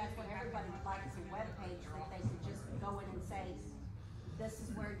 I think that's what everybody would like, is a web page that they could just go in and say, this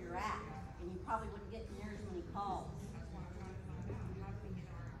is where you're at. And you probably wouldn't get near as many calls.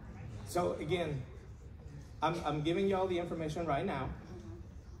 So again, I'm giving y'all the information right now.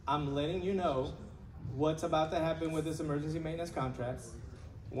 I'm letting you know what's about to happen with this emergency maintenance contract.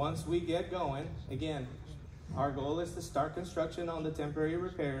 Once we get going, again, our goal is to start construction on the temporary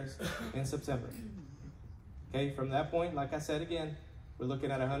repairs in September. Okay, from that point, like I said again, we're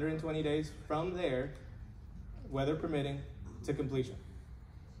looking at 120 days from there, weather permitting, to completion.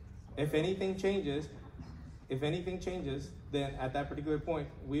 If anything changes, then at that particular point,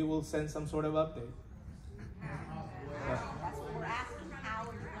 we will send some sort of update. That's what we're asking, how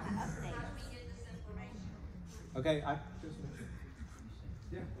are you gonna update How do us? we get this information? Okay,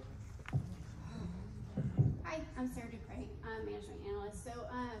 Hi, I'm Sarah Dupre, I'm management analyst. So,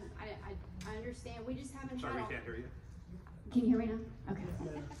 I understand, we just haven't had. Sorry, we can't hear you. Can you hear me now? Okay.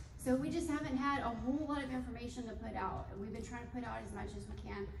 So we just haven't had a whole lot of information to put out. We've been trying to put out as much as we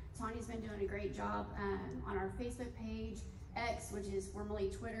can. Tanya's been doing a great job on our Facebook page, X, which is formerly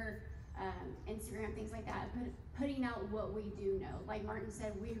Twitter, Instagram, things like that, putting out what we do know. Like Martin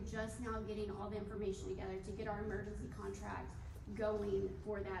said, we're just now getting all the information together to get our emergency contract going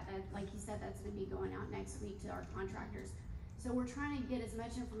for that. Like he said, that's gonna be going out next week to our contractors. So we're trying to get as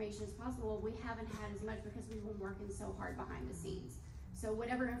much information as possible. We haven't had as much because we've been working so hard behind the scenes. So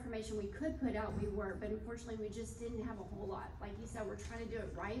whatever information we could put out, we were, but unfortunately we just didn't have a whole lot. Like he said, we're trying to do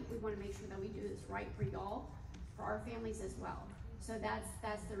it right. We wanna make sure that we do this right for y'all, for our families as well. So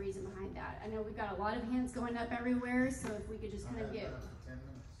that's the reason behind that. I know we've got a lot of hands going up everywhere, so if we could just kind of get.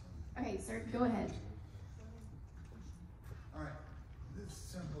 Okay, sir, go ahead. All right, this is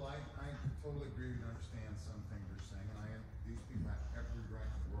simple. I totally agree and understand some things you're saying, and these people have every right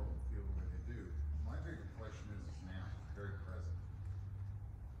in the world to feel the way they do. My bigger question is now, very present.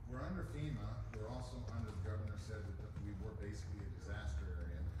 We're under FEMA. We're also under the governor said that we were basically a disaster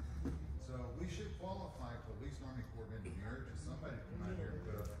area. So we should qualify for at least Army Corps of Engineers or somebody to come out here and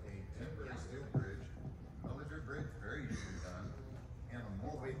put up a temporary steel bridge, military bridge, very easily done, and a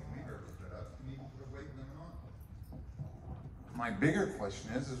more weight than we've ever put up, and even put a weight limit on it. My bigger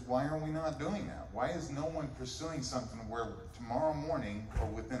question is why are we not doing that? Why is no one pursuing something where tomorrow morning or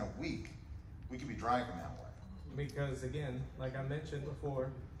within a week we could be driving that way? because again, like I mentioned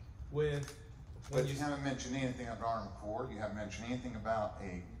before, But you haven't mentioned anything about Army Corps. You haven't mentioned anything about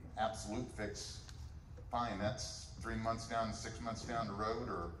a absolute fix. Fine, that's 3 months down, 6 months down the road,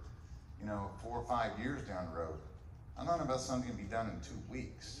 or 4 or 5 years down the road. I'm talking about something to be done in 2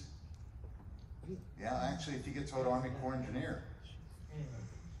 weeks. Yeah, actually, if you get told Army Corps engineer.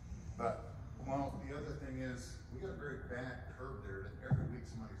 But, well, the other thing is, we got a very bad curve there that every week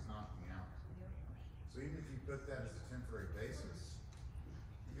somebody's knocking out. So even if you put that as a temporary basis,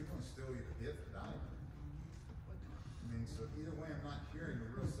 you're gonna still either hit or die. I mean, so either way, I'm not hearing a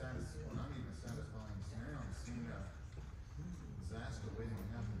real satisfying, not even satisfying scenario. I'm seeing a disaster waiting to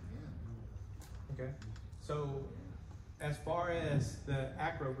happen again. Okay, so as far as the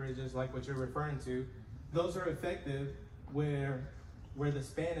acro bridges, like what you're referring to, those are effective where the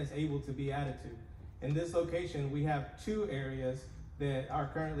span is able to be added to. In this location, we have 2 areas that are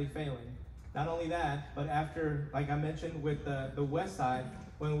currently failing. Not only that, but after, like I mentioned with the west side,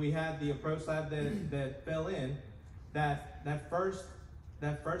 when we had the approach slab that fell in, that first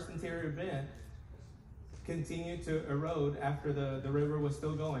interior vent continued to erode after the river was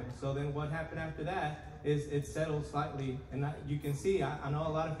still going. So then what happened after that is it settled slightly, and you can see, I know a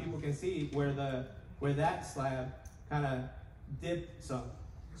lot of people can see where that slab kind of dipped some.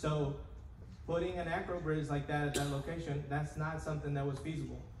 So putting an acro bridge like that at that location, that's not something that was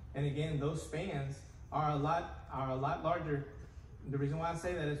feasible. And again, those spans are a lot larger. The reason why I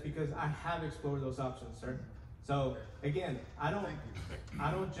say that is because I have explored those options, sir. So again, I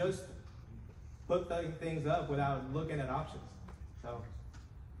don't just put things up without looking at options. So,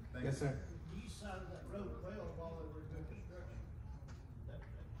 yes, sir. The east side of that road failed while they were doing construction. That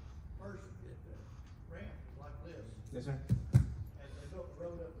first ramp was like this, Yes, sir. and they built the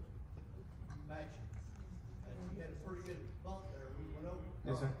road up matching. And we had a pretty good bump there, we went over.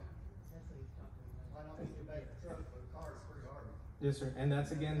 Yes, sir. Might not be too bad for truck, but a car is pretty hard. Yes, sir. And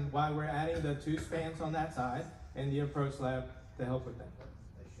that's again why we're adding the 2 spans on that side and the approach slab to help with that.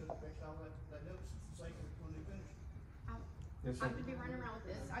 They should have fixed all that notice sinking when they finished. Yes, sir. I'm gonna be running around with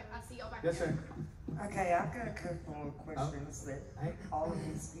this. I see y'all back Yes, there. sir. Okay, I've got a couple of questions that Hey. all of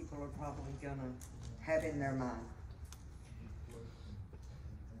these people are probably gonna have in their mind.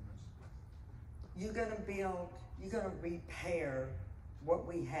 You're gonna repair what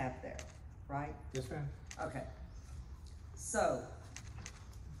we have there, right? Yes, ma'am. Okay. So,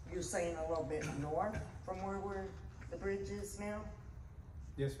 you're saying a little bit north from where the bridge is now?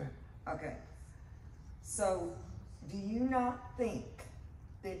 Yes, ma'am. Okay. So, do you not think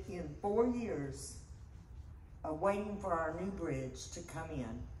that in 4 years of waiting for our new bridge to come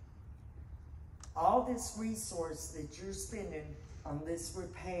in, all this resource that you're spending on this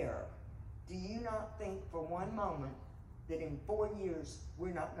repair, do you not think for one moment that in 4 years,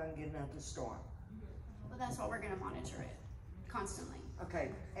 we're not gonna get another storm? Well, that's what we're gonna monitor it constantly.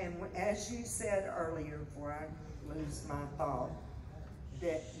 Okay, and as you said earlier, before I lose my thought,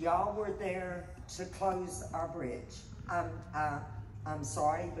 that y'all were there to close our bridge. I'm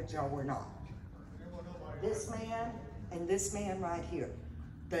sorry, but y'all were not. This man and this man right here,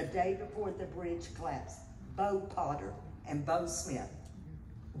 the day before the bridge collapsed, Bo Potter and Bo Smith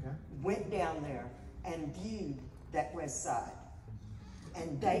went down there and viewed that west side.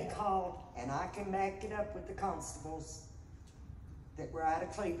 And they called, and I can back it up with the constables that were out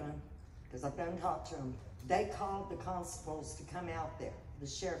of Cleveland, because I've done talked to them. They called the constables to come out there, the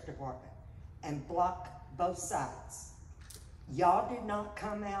sheriff department, and block both sides. Y'all did not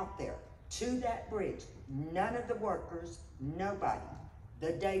come out there to that bridge. None of the workers, nobody,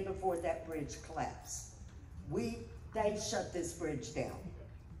 the day before that bridge collapsed. They shut this bridge down.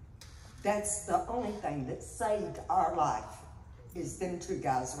 That's the only thing that saved our life, is them two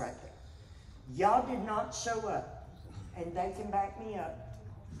guys right there. Y'all did not show up, and they can back me up.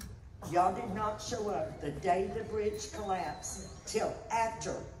 Y'all did not show up the day the bridge collapsed till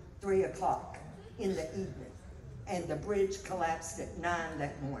after 3 o'clock in the evening, and the bridge collapsed at 9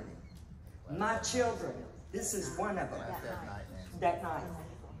 that morning. My children, this is one of them, that night.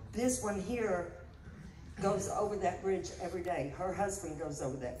 This one here goes over that bridge every day. Her husband goes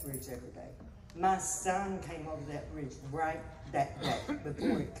over that bridge every day. My son came over that bridge right that day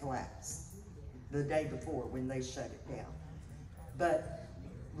before it collapsed. The day before, when they shut it down. But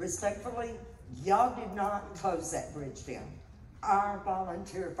respectfully, y'all did not close that bridge down. Our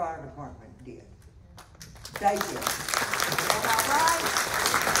volunteer fire department did. They did. Am I right?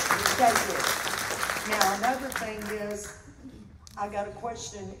 They did. Now, another thing is, I got a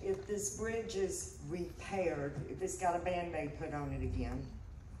question. If this bridge is repaired, if it's got a Band-Aid put on it again,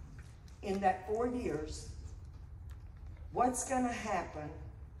 in that 4 years, what's gonna happen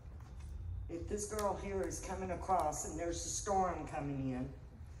if this girl here is coming across and there's a storm coming in,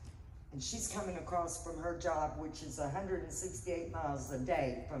 and she's coming across from her job, which is 168 miles a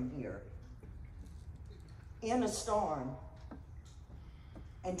day from here, in a storm,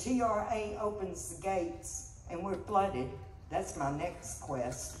 and TRA opens the gates and we're flooded? That's my next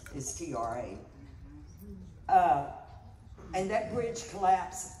quest, is TRA. And that bridge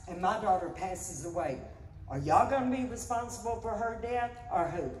collapsed and my daughter passes away. Are y'all gonna be responsible for her death, or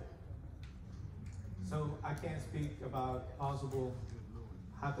who? So I can't speak about possible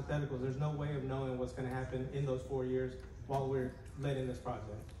hypotheticals. There's no way of knowing what's going to happen in those 4 years while we're letting this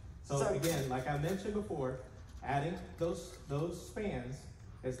project. So again, like I mentioned before, adding those spans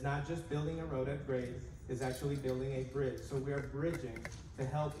is not just building a road at grade, it's actually building a bridge. So we are bridging to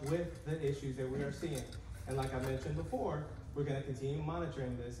help with the issues that we are seeing. And like I mentioned before, we're going to continue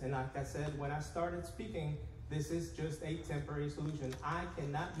monitoring this. And like I said, when I started speaking, this is just a temporary solution. I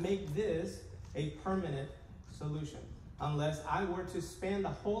cannot make this a permanent solution unless I were to span the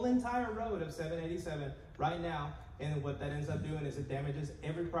whole entire road of 787 right now, and what that ends up doing is it damages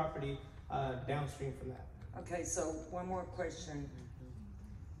every property downstream from that. Okay, so one more question.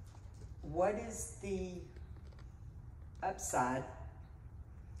 What is the upside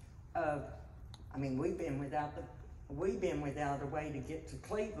of, I mean, we've been without a way to get to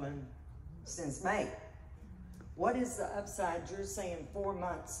Cleveland since May. What is the upside? You're saying 4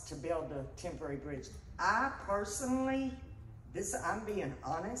 months to build a temporary bridge. I personally, I'm being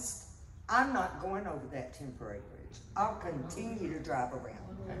honest, I'm not going over that temporary bridge. I'll continue to drive around.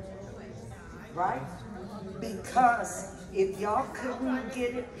 Right? Because if y'all couldn't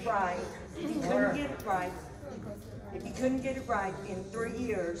get it right, if you couldn't get it right in 3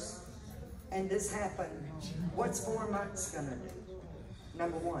 years, and this happened, what's 4 months gonna do?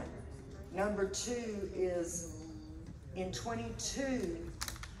 Number one. Number two is, in 22,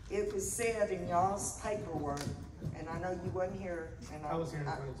 it was said in y'all's paperwork, and I know you wasn't here, and I was here in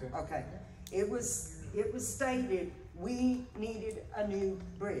 22. Okay. It was stated we needed a new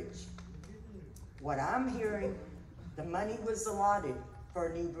bridge. What I'm hearing, the money was allotted for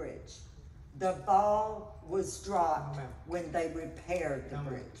a new bridge. The ball was dropped when they repaired the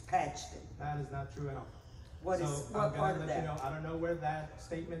bridge, patched it. That is not true at all. What part of that? You know, I don't know where that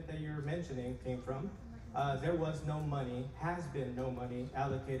statement that you're mentioning came from. There was no money, has been no money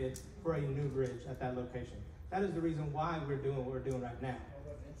allocated for a new bridge at that location. That is the reason why we're doing what we're doing right now.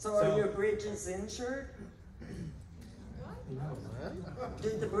 So are your bridges insured? No.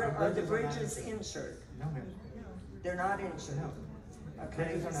 Are the bridges insured? No, ma'am. They're not insured? No. Okay.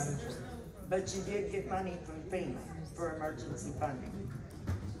 Bridges are not insured. But you did get money from FEMA for emergency funding.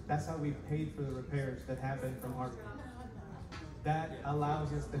 That's how we paid for the repairs that happened from Harvey. That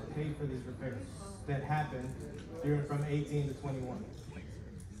allows us to pay for these repairs that happened during from 18 to 21.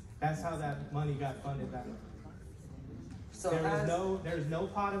 That's how that money got funded that way. So There's no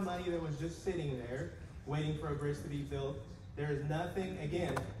pot of money that was just sitting there waiting for a bridge to be built. There's nothing,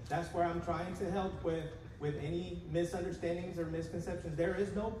 again, that's where I'm trying to help with any misunderstandings or misconceptions. There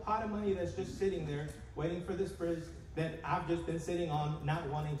is no pot of money that's just sitting there waiting for this bridge that I've just been sitting on not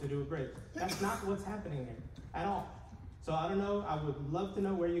wanting to do a bridge. That's not what's happening here at all. So I don't know, I would love to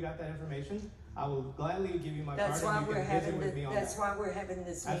know where you got that information. I will gladly give you my card and you can visit with me on that. That's why we're having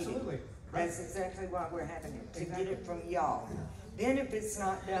this meeting. Absolutely. Right. That's exactly why we're having it, to get it from y'all. Then if it's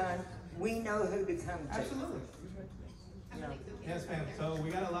not done, we know who to come to. Absolutely. Yeah. Yes, ma'am. So we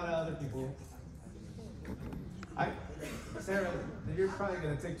got a lot of other people. Sarah, you're probably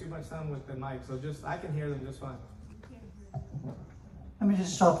going to take too much time with the mic, so I can hear them just fine. Let me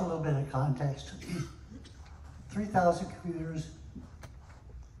just talk a little bit of context. 3,000 computers,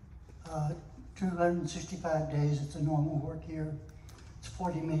 265 days, it's a normal work year. It's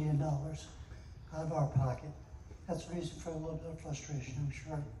 $40 million out of our pocket. That's the reason for a little bit of frustration, I'm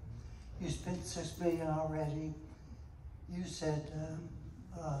sure. You spent $6 million already. You said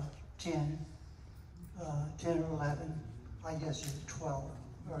 10 or 11. I guess you had 12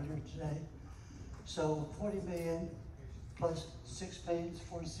 earlier today. So 40 million plus 6 million is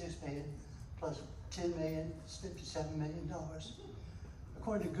 46 million, plus 10 million is $57 million.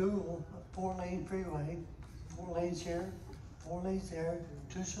 According to Google, a 4-lane freeway, 4 lanes here, 4 lanes there,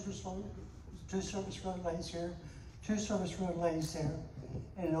 2 service road lanes here, 2 service road lanes there,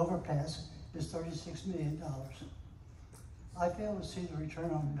 and an overpass is $36 million. I fail to see the return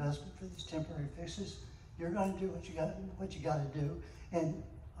on investment for these temporary fixes. You're going to do what you got to do, and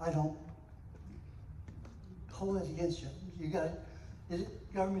I don't hold it against you.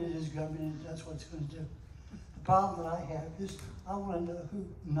 Government is government, and that's what it's going to do. The problem that I have is I want to know who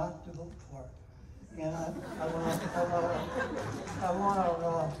not to vote for, and I want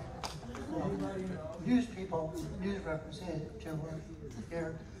our news representative to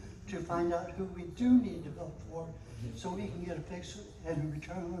here to find out who we do need to vote for, so we can get a fix and a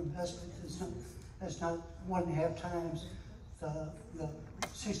return on investment that's not 1.5 times the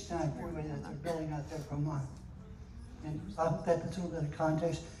 69 freeway that they're building out there per mile. And I hope that puts a little bit of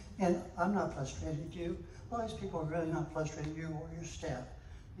context. And I'm not frustrated at you. A lot of these people are really not frustrated at you or your staff.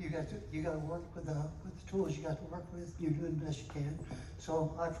 You got to work with the tools you got to work with. You're doing the best you can.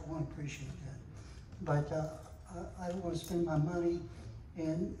 So I, for one, appreciate that. But I don't want to spend my money,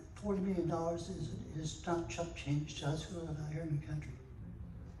 and $40 million is not chump change to us who live out here in the country.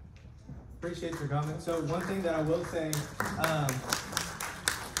 Appreciate your comment. So one thing that I will say,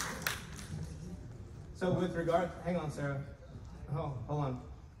 so with regard, hang on, Sarah. Oh, hold on.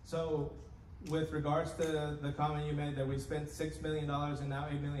 So with regards to the comment you made that we spent $6 million and now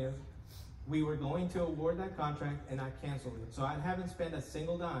 $8 million, we were going to award that contract and I canceled it. So I haven't spent a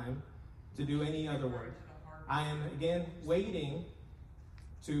single dime to do any other work. I am again waiting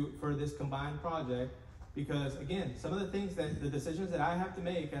for this combined project, because again, some of the things the decisions that I have to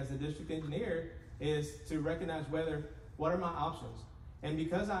make as the district engineer is to recognize what are my options. And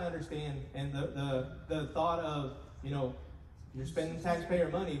because I understand, and the thought of, you're spending taxpayer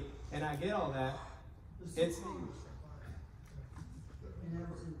money, and I get all that, it's...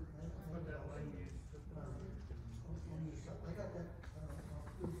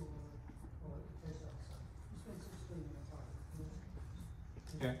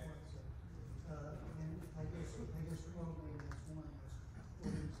 Okay. And I guess 12 million is one that's $40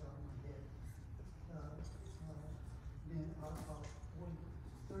 on my head. Then I'll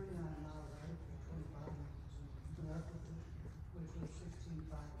 39 miles out for 25 minutes, which was 16.5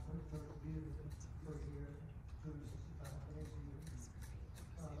 per view per year, 265 days a year.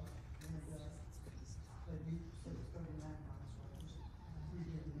 But you said it's 39 miles, so we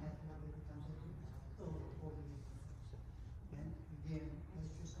didn't have to have it come over 40 minutes. And again,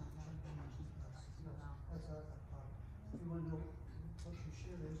 that's just not challenging us. That's our problem. If you want to know what your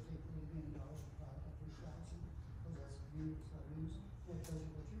share is, take $40 million and divide it by 3,000, because that's units by units. That tells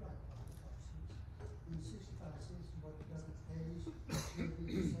you what your right pocket cost is. And 65 cents is what the government pays. It'll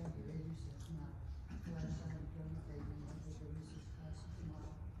be 70 or 80 cents now. Last time the government paid me, I think it was 65 cents a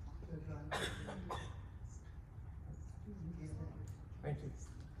mile. They're trying to get that. Thank you.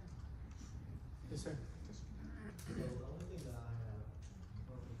 Yes, sir.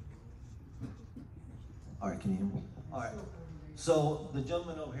 All right, can you hear me? All right. So the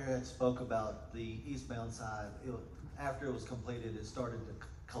gentleman over here had spoke about the eastbound side. After it was completed, it started to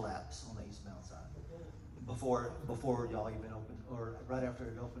collapse on the eastbound side. before y'all even opened, or right after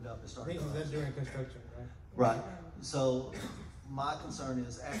it opened up, it I started. think that's during construction, right? Right. So my concern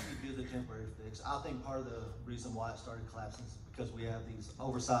is after you do the temporary fix, I think part of the reason why it started collapsing is because we have these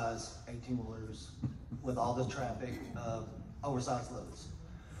oversized 18-wheelers with all the traffic, oversized loads.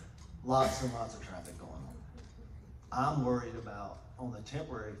 Lots and lots of traffic going on. I'm worried about on the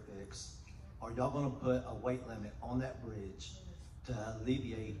temporary fix, are y'all gonna put a weight limit on that bridge to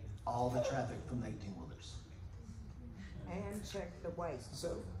alleviate all the traffic from the 18-wheelers? And check the weight.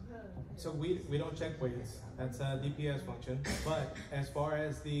 So we don't check weights. That's a DPS function. But as far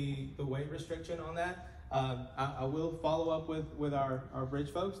as the weight restriction on that, I will follow up with our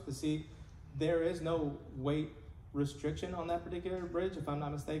bridge folks to see. There is no weight restriction on that particular bridge, if I'm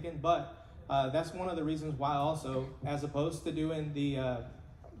not mistaken. But that's one of the reasons why also, as opposed to doing the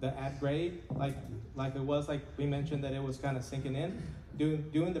at grade, like it was, like we mentioned that it was kind of sinking in,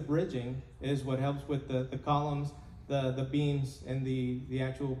 doing the bridging is what helps with the columns, the beams, and the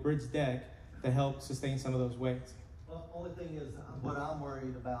actual bridge deck to help sustain some of those weights. Well, only thing is, what I'm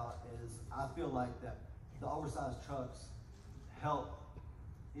worried about is I feel like that the oversized trucks help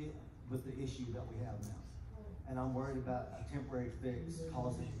with the issue that we have now. And I'm worried about a temporary fix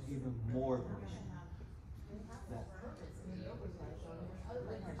causing even more of an issue.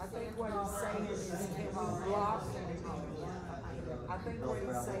 I think what he's saying is can we block, I think what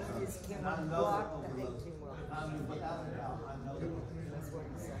he's saying is can we block the 18-wheeler? I mean, without a doubt, I know that. That's what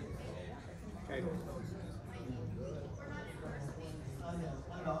he's saying. Okay.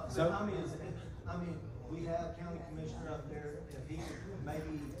 So I mean, we have county commissioner up there. If he could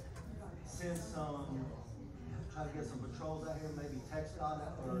maybe send some, try to get some patrols out here, maybe TxDOT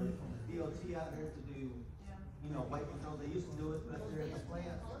or DOT out here to do, weight control. They used to do it up there at the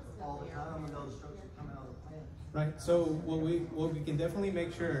plant all the time when those trucks would come out of the plant. Right. So what we can definitely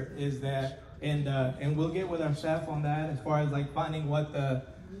make sure is that, and we'll get with our staff on that as far as like finding what the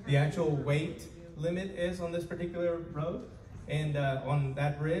actual weight limit is on this particular road and on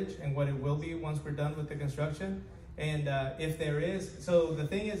that bridge, and what it will be once we're done with the construction. And if there is, so the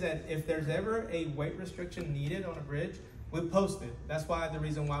thing is that if there's ever a weight restriction needed on a bridge, we'll post it. That's why the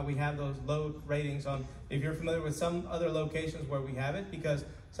reason why we have those load ratings on, if you're familiar with some other locations where we have it, because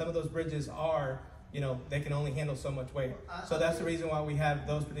some of those bridges are, they can only handle so much weight. So that's the reason why we have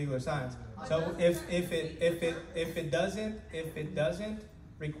those particular signs. So if it doesn't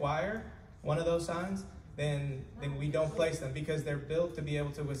require one of those signs, then we don't place them because they're built to be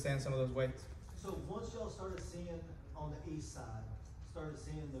able to withstand some of those weights. So once y'all started seeing on the east side, started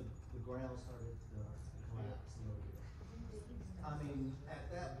seeing the ground started to collapse a little bit. I mean, at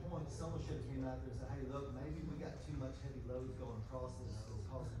that point, someone should have came out there and said, hey, look, maybe we got too much heavy loads going across this, so it's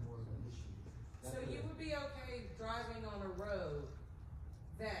causing more of an issue. So you would be okay driving on a road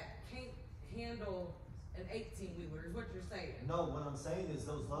that can't handle an 18-wheeler, is what you're saying? No, what I'm saying is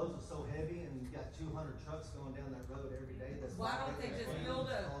those loads are so heavy and you've got 200 trucks going down that road every day. Why don't they just build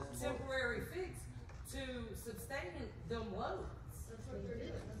a temporary fix to sustain them loads? That's what they're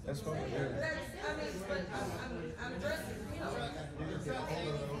doing. That's what we're doing. I'm addressing him.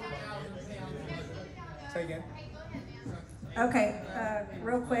 Say again. Okay,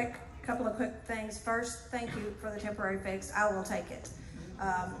 real quick, couple of quick things. First, thank you for the temporary fix. I will take it.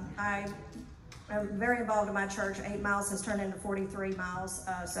 I'm very involved in my church. 8 miles has turned into 43 miles,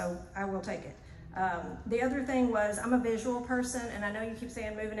 so I will take it. The other thing was, I'm a visual person, and I know you keep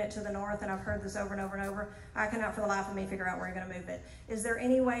saying moving it to the north, and I've heard this over and over and over. I cannot for the life of me figure out where you're gonna move it. Is there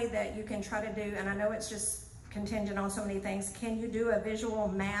any way that you can try to do, and I know it's just contingent on so many things, can you do a visual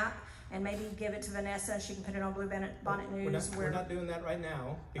map and maybe give it to Vanessa and she can put it on Blue Bonnet News? We're not doing that right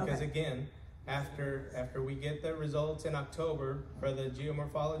now because again, after we get the results in October for the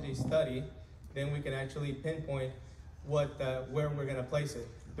geomorphology study, then we can actually pinpoint where we're gonna place it.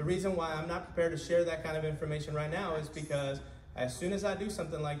 The reason why I'm not prepared to share that kind of information right now is because as soon as I do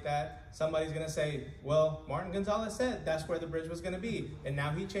something like that, somebody's gonna say, well, Martin Gonzalez said that's where the bridge was gonna be, and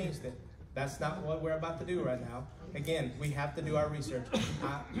now he changed it. That's not what we're about to do right now. Again, we have to do our research.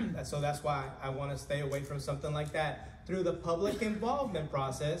 So that's why I wanna stay away from something like that. Through the public involvement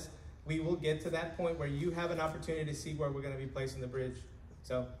process, we will get to that point where you have an opportunity to see where we're gonna be placing the bridge.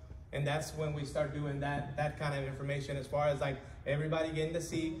 And that's when we start doing that kind of information as far as like everybody getting to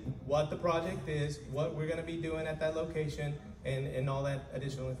see what the project is, what we're gonna be doing at that location, and all that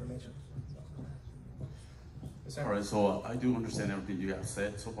additional information. Yes, sir. All right, so I do understand everything you have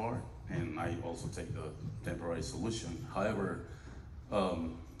said so far, and I also take the temporary solution. However,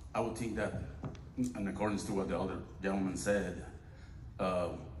 I would think that in accordance to what the other gentleman said,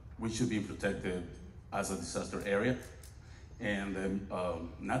 we should be protected as a disaster area. And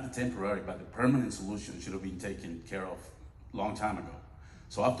not the temporary, but the permanent solution should have been taken care of a long time ago.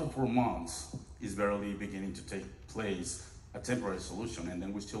 So after 4 months, it's barely beginning to take place a temporary solution, and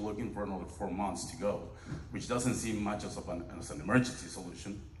then we're still looking for another 4 months to go, which doesn't seem much as an emergency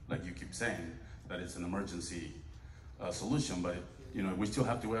solution, like you keep saying, that it's an emergency solution, but you know, we still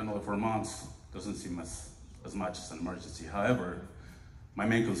have to wait another 4 months. Doesn't seem as much as an emergency. However, my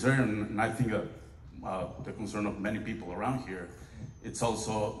main concern, and I think that the concern of many people around here, it's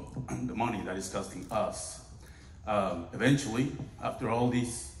also the money that is costing us. Eventually, after all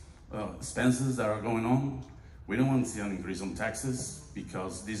these expenses that are going on, we don't want to see an increase on taxes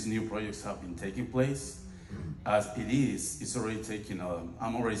because these new projects have been taking place. As it is, it's already taking,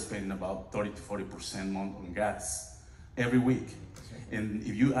 I'm already spending about 30 to 40% more on gas every week. And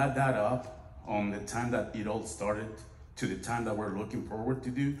if you add that up on the time that it all started to the time that we're looking forward to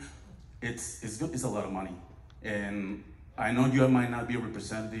do, it's a lot of money. And I know you might not be a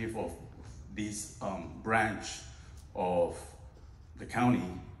representative of this branch of the county,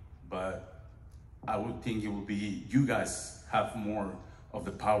 but I would think it would be, you guys have more of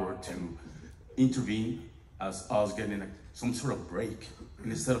the power to intervene as us getting some sort of break.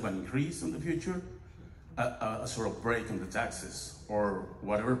 And instead of an increase in the future, a sort of break in the taxes or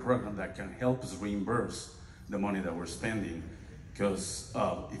whatever program that can help us reimburse the money that we're spending. Because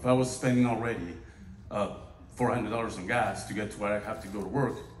if I was spending already $400 on gas to get to where I have to go to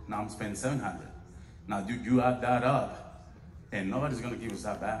work, now I'm spending $700. Now you add that up, and nobody's gonna give us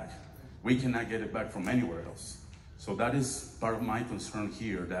that back. We cannot get it back from anywhere else. So that is part of my concern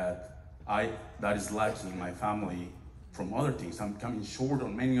here, that is lacking in my family from other things. I'm coming short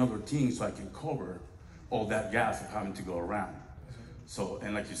on many other things so I can cover all that gas of having to go around. So,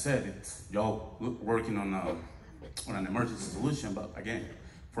 and like you said, it's y'all working on an emergency solution, but again,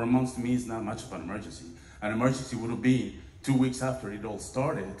 4 months to me is not much of an emergency. An emergency would have been 2 weeks after it all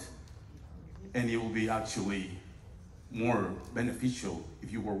started, and it will be actually more beneficial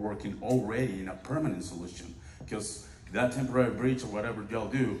if you were working already in a permanent solution. Because that temporary bridge or whatever y'all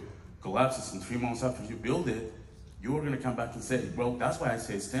do collapses in 3 months after you build it, you are gonna come back and say, well, that's why I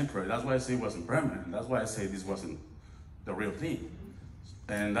say it's temporary, that's why I say it wasn't permanent, and that's why I say this wasn't the real thing.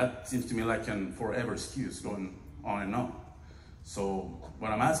 And that seems to me like an forever excuse going on and on. So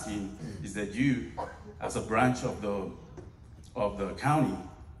what I'm asking is that you, as a branch of the county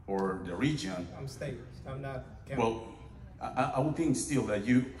or the region, I'm state, I'm not county. well, I would think still that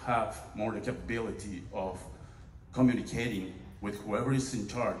you have more the capability of communicating with whoever is in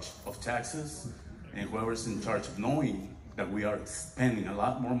charge of taxes and whoever is in charge of knowing that we are spending a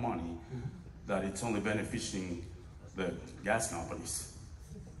lot more money, that it's only benefiting the gas companies.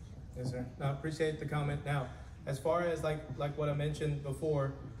 Yes, sir. No, I appreciate the comment. Now, as far as like what I mentioned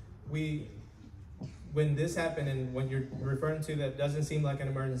before, when this happened and when you're referring to that doesn't seem like an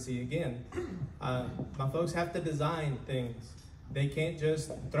emergency, again, my folks have to design things. They can't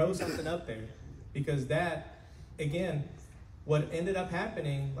just throw something up there, because that, again, what ended up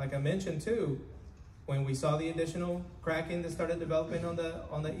happening, like I mentioned too, when we saw the additional cracking that started developing on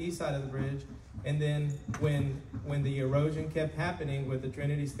the east side of the bridge, and then when the erosion kept happening with the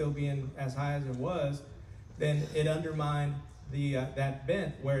Trinity still being as high as it was, then it undermined the that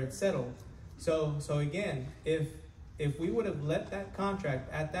vent where it settled. So again, if we would have let that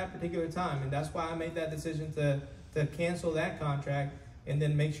contract at that particular time, and that's why I made that decision to cancel that contract and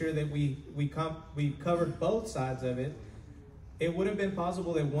then make sure that we covered both sides of it, it would have been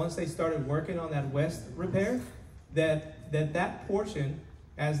possible that once they started working on that west repair, that portion,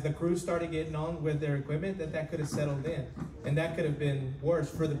 as the crew started getting on with their equipment, that could have settled in, and that could have been worse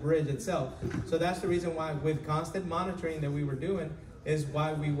for the bridge itself. So that's the reason why, with constant monitoring that we were doing, is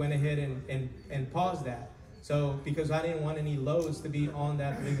why we went ahead and paused that. So, because I didn't want any loads to be on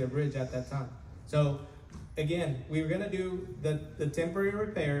that particular bridge at that time. So again, we were gonna do the temporary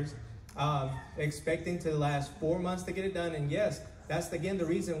repairs, expecting to last 4 months to get it done. And yes, that's again the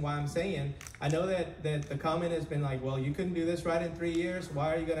reason why I'm saying, I know that the comment has been like, well, you couldn't do this right in 3 years.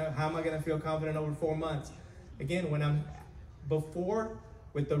 How am I gonna feel confident over 4 months? Again, before,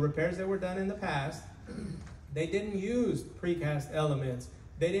 with the repairs that were done in the past, they didn't use precast elements.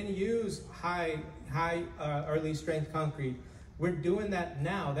 They didn't use high early strength concrete. We're doing that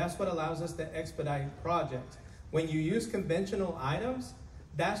now. That's what allows us to expedite projects. When you use conventional items,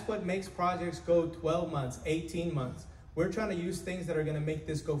 that's what makes projects go 12 months, 18 months. We're trying to use things that are gonna make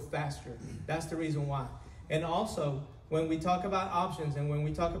this go faster. That's the reason why. And also, when we talk about options and when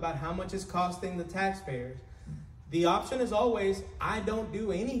we talk about how much it's costing the taxpayers, the option is always, I don't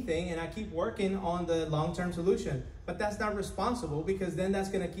do anything and I keep working on the long-term solution. But that's not responsible, because then that's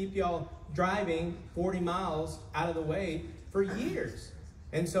gonna keep y'all driving 40 miles out of the way for years.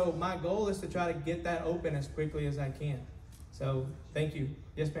 And so my goal is to try to get that open as quickly as I can. So thank you.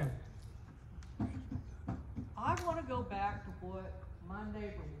 Yes, ma'am. I want to go back to what my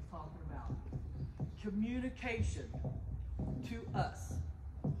neighbor was talking about. Communication to us.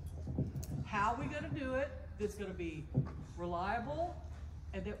 How are we going to do it that's going to be reliable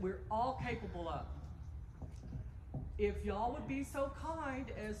and that we're all capable of? If y'all would be so kind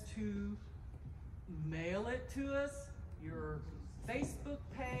as to mail it to us, your Facebook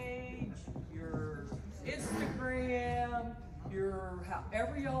page, your Instagram, your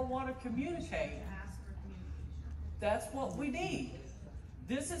however y'all want to communicate, that's what we need.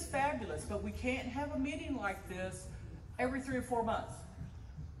 This is fabulous, but we can't have a meeting like this every 3 or 4 months.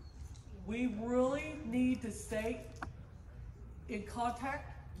 We really need to stay in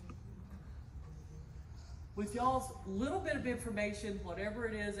contact with y'all's little bit of information, whatever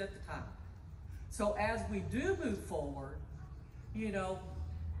it is at the time. So as we do move forward, you know,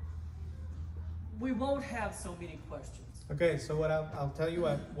 we won't have so many questions. Okay, so what I'll tell you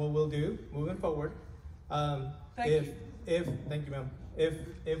what we'll do moving forward. Thank you, ma'am.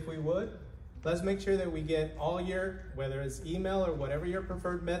 If we would, let's make sure that we get all your, whether it's email or whatever your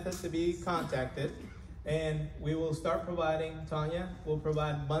preferred method to be contacted, and we will start providing, Tanya will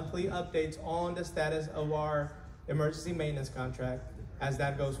provide monthly updates on the status of our emergency maintenance contract as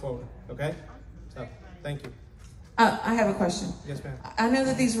that goes forward, okay? So, thank you. I have a question. Yes, ma'am. I know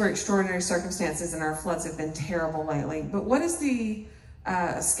that these were extraordinary circumstances and our floods have been terrible lately, but what is the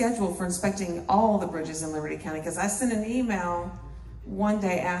schedule for inspecting all the bridges in Liberty County? Because I sent an email one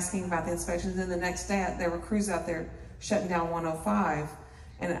day asking about the inspections, and the next day there were crews out there shutting down 105.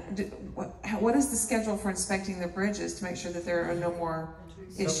 And what is the schedule for inspecting the bridges to make sure that there are no more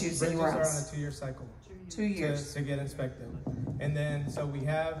issues anywhere else? Bridges are on a 2-year cycle. 2 years. To get inspected. And then, so we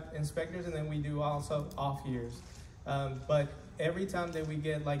have inspectors, and then we do also off years. But every time that we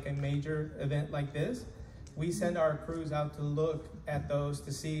get like a major event like this, we send our crews out to look at those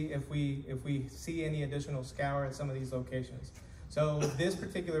to see if we see any additional scour at some of these locations. So this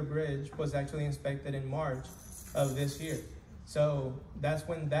particular bridge was actually inspected in March of this year. So that's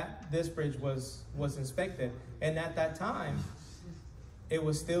when this bridge was inspected. And at that time, it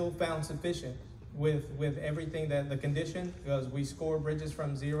was still found sufficient with everything that the condition, because we score bridges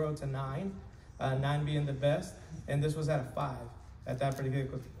from 0 to 9, 9 being the best, and this was at a 5 at that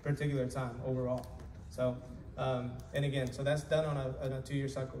particular time overall. So, and again, so that's done on a 2-year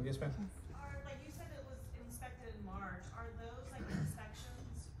cycle. Yes, ma'am. Like you said, it was inspected in March. Are those like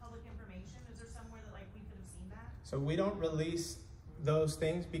inspections public information? Is there somewhere that like we could have seen that? So we don't release those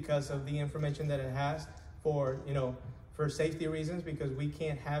things because of the information that it has for, you know, for safety reasons, because we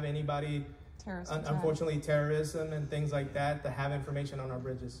can't have anybody, unfortunately, terrorism and things like that, to have information on our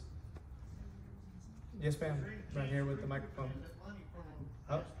bridges. Yes, ma'am. Right here with the microphone.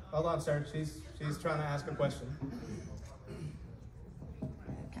 Oh, hold on, sir. She's trying to ask a question.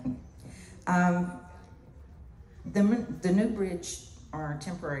 Okay. The new bridge or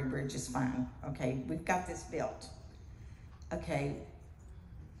temporary bridge is fine. Okay, we've got this built. Okay,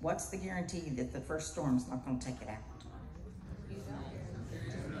 what's the guarantee that the first storm's not going to take it out?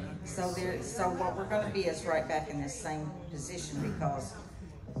 So what we're going to be is right back in this same position, because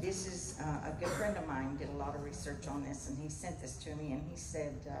this is a good friend of mine did a lot of research on this, and he sent this to me, and he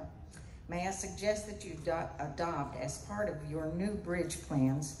said, may I suggest that you adopt as part of your new bridge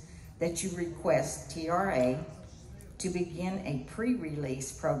plans that you request TRA to begin a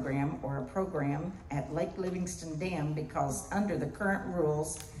pre-release program or a program at Lake Livingston Dam, because under the current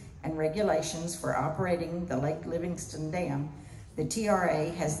rules and regulations for operating the Lake Livingston Dam, the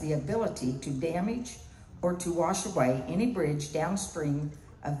TRA has the ability to damage or to wash away any bridge downstream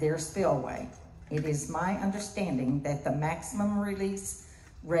of their spillway. It is my understanding that the maximum release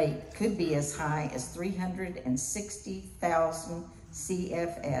rate could be as high as 360,000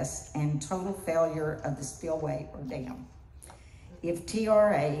 CFS and total failure of the spillway or dam. If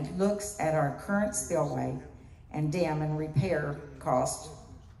TRA looks at our current spillway and dam and repair cost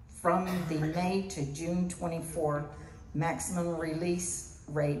from the May to June 24 maximum release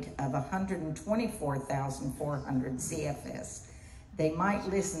rate of 124,400 CFS, they might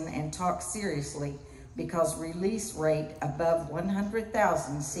listen and talk seriously, because release rate above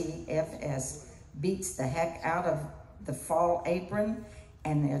 100,000 CFS beats the heck out of the fall apron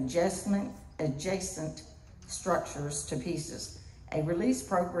and the adjacent structures to pieces. A release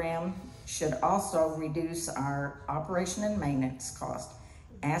program should also reduce our operation and maintenance cost.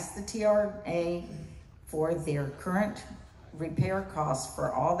 Ask the TRA for their current repair costs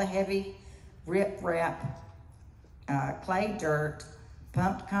for all the heavy rip-rap, clay dirt,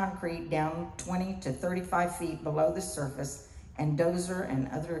 pumped concrete down 20 to 35 feet below the surface, and dozer and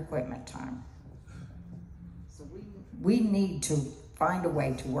other equipment time. So We need to find a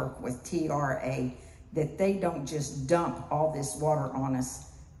way to work with TRA that they don't just dump all this water on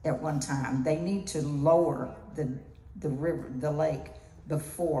us at one time. They need to lower the river, the lake,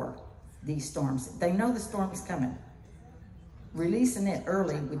 before these storms. They know the storm's coming. Releasing it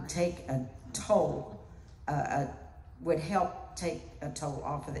early would take a toll, would help take a toll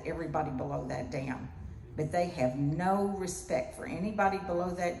off of everybody below that dam. But they have no respect for anybody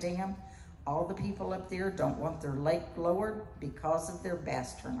below that dam. All the people up there don't want their lake lowered because of their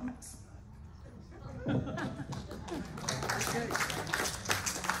bass tournaments.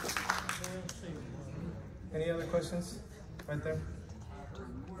 Any other questions? Right there.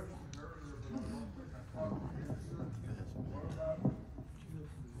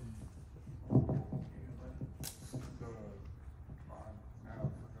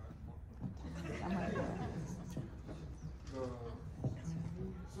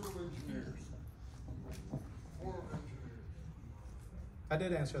 I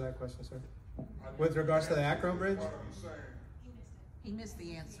did answer that question, sir. With regards to the Acro Bridge? He missed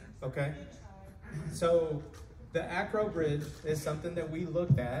the answer. Okay. So the Acro Bridge is something that we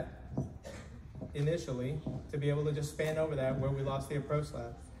looked at initially to be able to just span over that where we lost the approach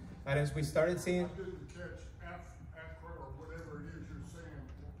slab. And as we started seeing... I didn't catch Acro or whatever it is you're saying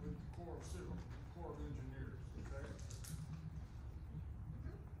with the Corps of Engineers, okay?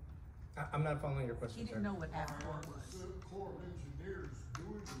 I'm not following your question, He didn't know what Acro was. The Corps of Engineers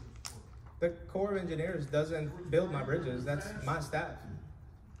doing this work. The Corps of Engineers doesn't build my bridges. That's my staff.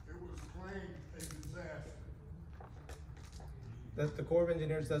 It was claimed a disaster. The Corps of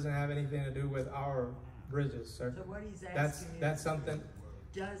Engineers doesn't have anything to do with our bridges, sir. So what he's asking That's is, something.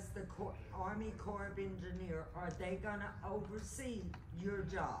 does the Army Corps of Engineer, are they gonna oversee your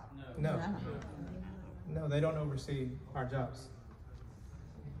job? No. No, they don't oversee our jobs.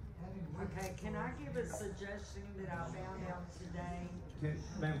 Okay, can I give a suggestion that I found out today? Okay,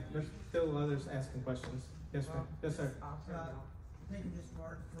 ma'am, there's still others asking questions. Yes, ma'am. Yes, sir. Thank you, Mr.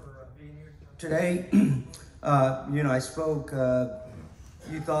 Martin, for being here today. I spoke,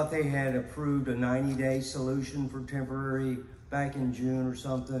 you thought they had approved a 90-day solution for temporary back in June or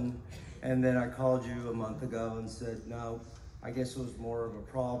something, and then I called you a month ago and said, no, I guess it was more of a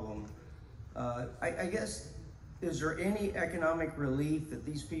problem. I guess, is there any economic relief that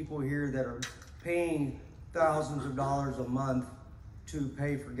these people here that are paying thousands of dollars a month to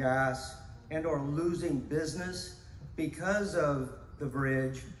pay for gas and or losing business because of the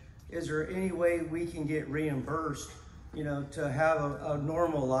bridge, is there any way we can get reimbursed, to have a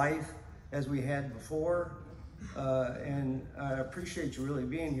normal life as we had before? And I appreciate you really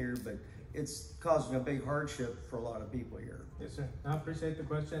being here, but it's causing a big hardship for a lot of people here. Yes, sir. I appreciate the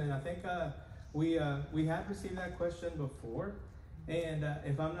question, and I think we have received that question before, and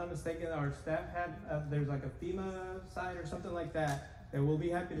if I'm not mistaken, our staff had there's like a FEMA site or something like that we'll be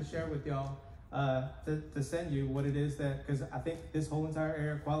happy to share with y'all to send you what it is that, because I think this whole entire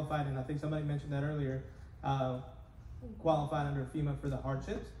area qualified, and I think somebody mentioned that earlier, qualified under FEMA for the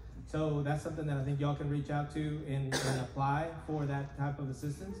hardships. So that's something that I think y'all can reach out to and apply for that type of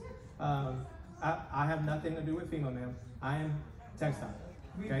assistance. I have nothing to do with FEMA, ma'am. I am textile.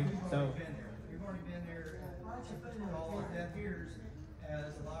 Okay, so. We've already been there all of that years,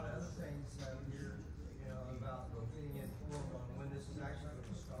 as a lot of other things here, about getting informed on when this is actually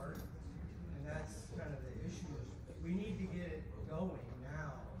going to start. And that's kind of the issue. We need to get it going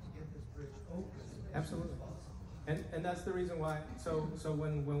now to get this bridge open. Absolutely. And that's the reason why, so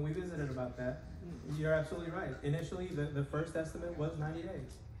when we visited about that, you're absolutely right. Initially, the first estimate was 90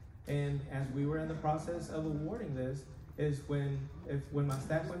 days. And as we were in the process of awarding this, is when my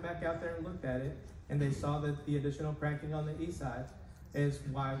staff went back out there and looked at it, and they saw that the additional cracking on the east side is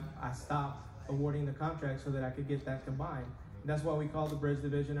why I stopped awarding the contract, so that I could get that combined. And that's why we call the bridge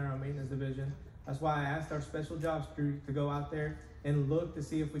division or our maintenance division. That's why I asked our special jobs crew to go out there and look to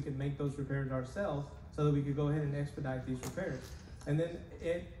see if we could make those repairs ourselves, so that we could go ahead and expedite these repairs. And then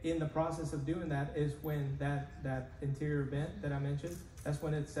in the process of doing that is when that interior vent that I mentioned, that's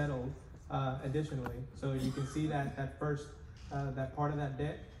when it settled additionally. So you can see that first, that part of that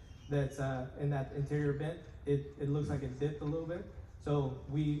deck that's in that interior vent, it looks like it dipped a little bit. So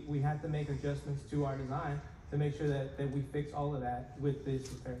we had to make adjustments to our design to make sure that we fix all of that with these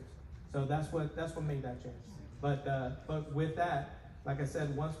repairs. So that's what made that change. But with that, like I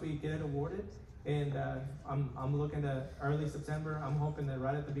said, once we get it awarded, and I'm looking to early September. I'm hoping that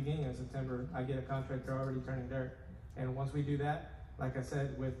right at the beginning of September, I get a contractor already turning dirt. And once we do that, like I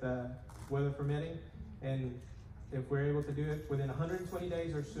said, with weather permitting, and if we're able to do it within 120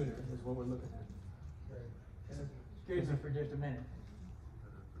 days or sooner is what we're looking at. Excuse me for just a minute.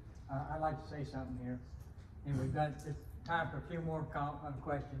 I'd like to say something here. And we've got time for a few more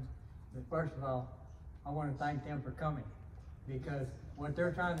questions. But first of all, I want to thank them for coming, because what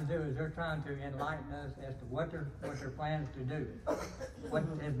they're trying to do is they're trying to enlighten us as to what their plans to do. What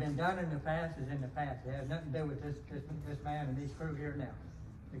has been done in the past is in the past. It has nothing to do with this man and this crew here now,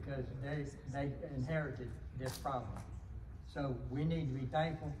 because they inherited this problem. So we need to be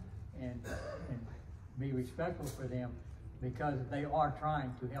thankful and be respectful for them, because they are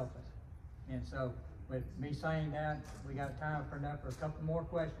trying to help us. And so, with me saying that, we got time for a couple more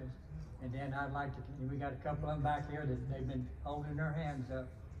questions, and then I'd like to, we got a couple of them back here that they've been holding their hands up.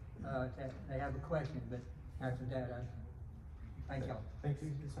 They have a question, but after that, thank y'all. Thank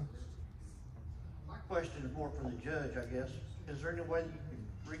you. My question is more for the judge, I guess. Is there any way you can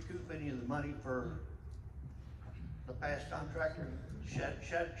recoup any of the money for the past contractor, shabby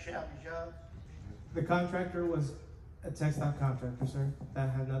job? The contractor was a TxDOT contractor, sir. That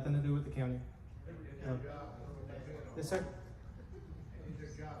had nothing to do with the county. Yes, sir. It's their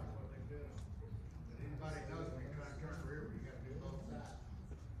job, what they do. But anybody knows when you're trying to turn a river, you gotta do both sides.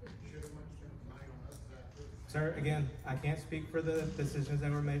 You should have went to spend money on the other side too. Sir, again, I can't speak for the decisions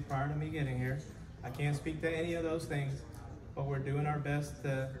that were made prior to me getting here. I can't speak to any of those things, but we're doing our best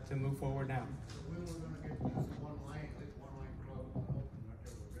to move forward now. When we're gonna get one lane closed and open right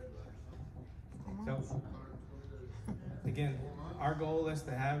there with red lights. So, again, our goal is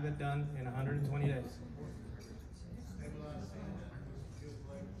to have it done in 120 days.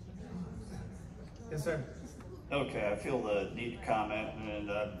 Yes, sir. Okay, I feel the need to comment,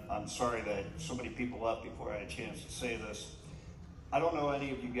 and I'm sorry that so many people left before I had a chance to say this. I don't know any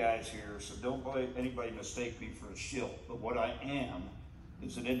of you guys here, so don't let anybody mistake me for a shill, but what I am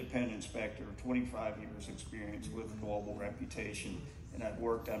is an independent inspector, 25 years experience with a global reputation, and I've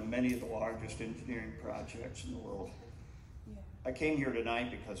worked on many of the largest engineering projects in the world. I came here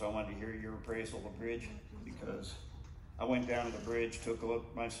tonight because I wanted to hear your appraisal of the bridge, because I went down to the bridge, took a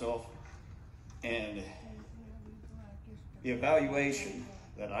look myself, and the evaluation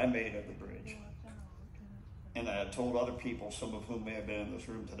that I made of the bridge, and that I told other people, some of whom may have been in this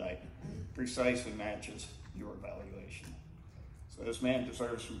room tonight, precisely matches your evaluation. So this man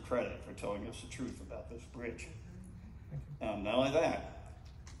deserves some credit for telling us the truth about this bridge. Not only that,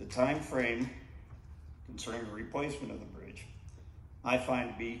 the time frame concerning the replacement of the bridge, I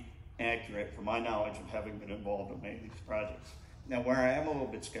find to be accurate from my knowledge of having been involved in many of these projects. Now, where I am a little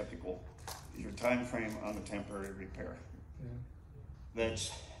bit skeptical is your time frame on the temporary repair. That's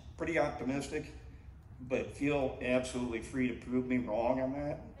pretty optimistic, but feel absolutely free to prove me wrong on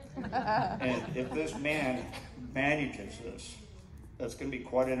that. And if this man manages this, that's going to be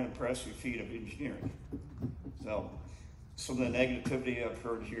quite an impressive feat of engineering. So some of the negativity I've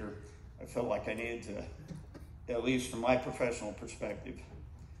heard here, I felt like I needed to, at least from my professional perspective,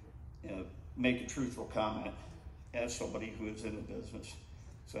 make a truthful comment as somebody who is in the business,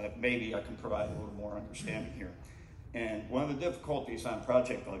 so that maybe I can provide a little more understanding here. And one of the difficulties on a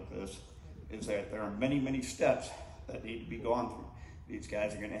project like this is that there are many, many steps that need to be gone through. These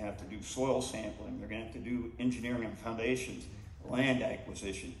guys are going to have to do soil sampling, they're going to have to do engineering and foundations, land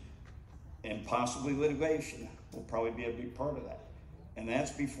acquisition, and possibly litigation will probably be a big part of that. And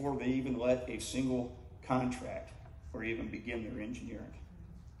that's before they even let a single contract or even begin their engineering.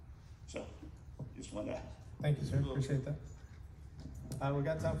 So, just wanted to... Thank you, sir. Appreciate that. We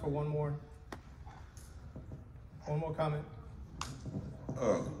got time for one more comment.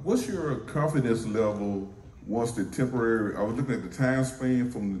 What's your confidence level once the temporary, I was looking at the time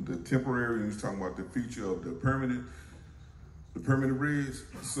span from the temporary, and you was talking about the future of the permanent bridge.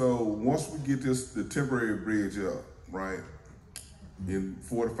 So once we get the temporary bridge up, right, in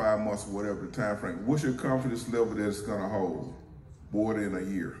 4 to 5 months or whatever the time frame, what's your confidence level that it's gonna hold more than a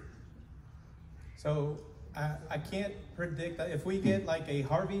year? So I can't predict that. If we get like a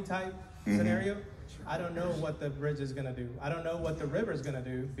Harvey type scenario, I don't know what the bridge is gonna do. I don't know what the river is gonna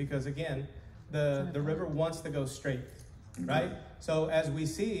do, because again, the river wants to go straight, right? So as we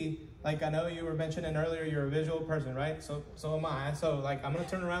see, like I know you were mentioning earlier, you're a visual person, right? So am I. So like I'm gonna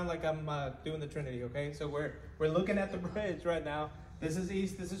turn around like I'm doing the Trinity, okay? So we're looking at the bridge right now. This is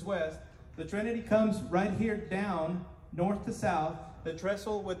east, this is west. The Trinity comes right here down, north to south. The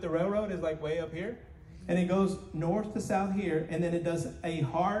trestle with the railroad is like way up here. And it goes north to south here, and then it does a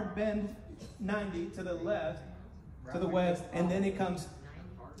hard bend 90 to the left, to the west, and then it comes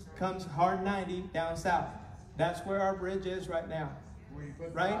hard 90 down south. That's where our bridge is right now,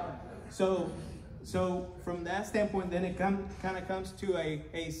 right? So from that standpoint, then it kind of comes to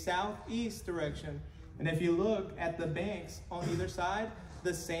a southeast direction, And if you look at the banks on either side,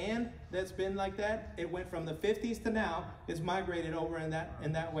 the sand that's been like that, it went from the 50s to now, it's migrated over in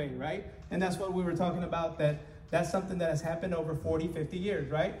that way, right? And that's what we were talking about, that's something that has happened over 40, 50 years,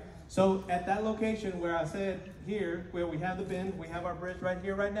 right? So at that location where I said here, where we have the bend, we have our bridge right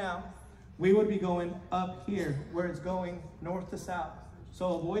here, right now, we would be going up here where it's going north to south.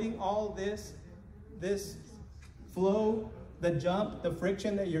 So avoiding all this flow, the jump, the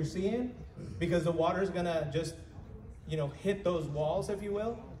friction that you're seeing, because the water is gonna just, hit those walls, if you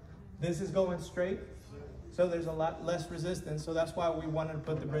will. This is going straight, so there's a lot less resistance. So that's why we wanted to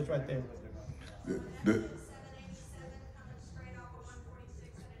put the bridge right there.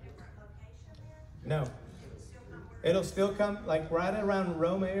 No, it'll still come like right around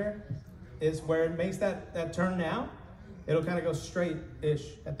Romare is where it makes that turn now. It'll kind of go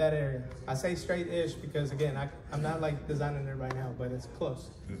straight-ish at that area. I say straight-ish because, again, I'm not like designing it right now, but it's close.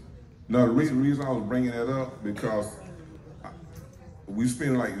 No, the reason I was bringing that up because we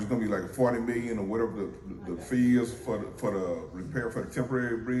spend it's gonna be like 40 million or whatever the fee is for the repair for the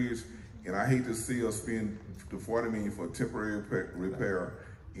temporary bridge, and I hate to see us spend the 40 million for a temporary repair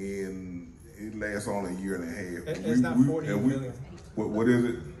and it lasts only a year and a half. It's not 40 million. What is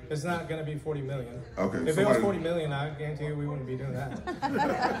it? It's not going to be 40 million. Okay. If it was 40 million, I guarantee you we wouldn't be doing that.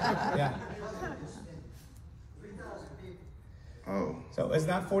 Yeah. Oh. So it's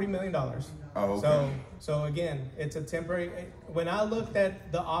not $40 million. Oh, okay. So again, it's a temporary. When I looked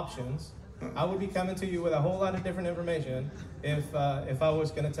at the options, I would be coming to you with a whole lot of different information if I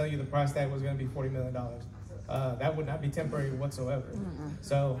was going to tell you the price tag was going to be $40 million. That would not be temporary whatsoever.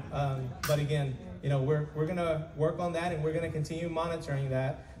 So, but again, we're going to work on that and we're going to continue monitoring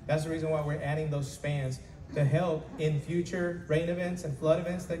that. That's the reason why we're adding those spans to help in future rain events and flood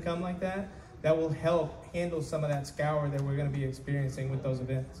events that come like that. That will help handle some of that scour that we're going to be experiencing with those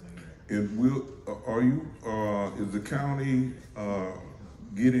events. And is the county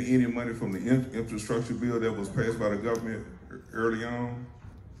getting any money from the infrastructure bill that was passed by the government early on?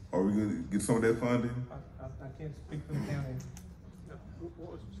 Are we going to get some of that funding? I can't speak for the county.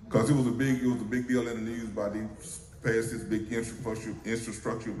 Because it was a big deal in the news by they passed this big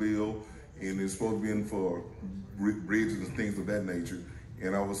infrastructure bill, and it's supposed to be in for bridges and things of that nature.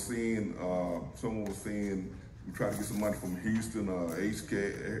 And I was seeing, someone was saying, we try to get some money from Houston,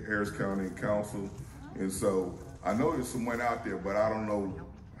 Harris County Council. And so I know there's some money out there, but I don't know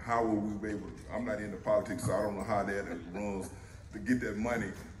how will we be able to, I'm not into politics, so I don't know how that runs to get that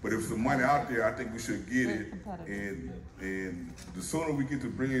money. But if some money out there, I think we should get it. And the sooner we get the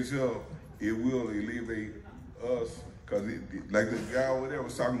bridge up, it will alleviate us. Because like the guy over there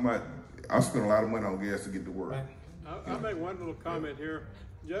was talking about, I spent a lot of money on gas to get to work. I'll make one little comment here.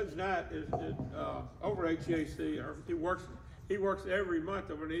 Judge Knight is over HGAC, or he works every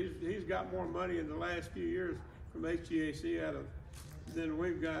month over, and he's got more money in the last few years from HGAC than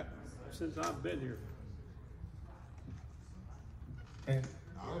we've got since I've been here. And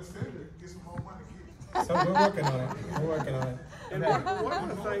get some more money. So we're working on it. We're working on it. And one of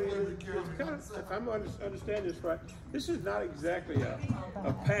the things is kind of, if I'm understand this right, this is not exactly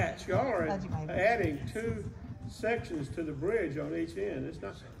a patch. Y'all are adding 2 sections to the bridge on each end. It's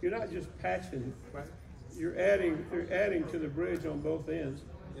not, you're not just patching, right? You're adding to the bridge on both ends,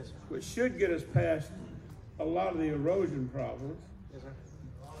 yes, which should get us past a lot of the erosion problems. Yes, sir.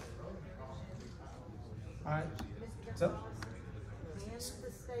 All right. So, Can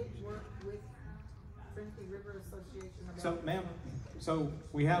the state work with Trinity River Association about? So, ma'am, so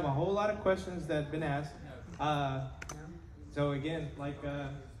we have a whole lot of questions that have been asked. So again, like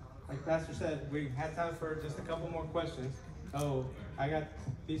Pastor said, we had time for just a couple more questions. So I got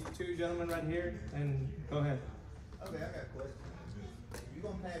these 2 gentlemen right here, and go ahead. Okay, I got a question.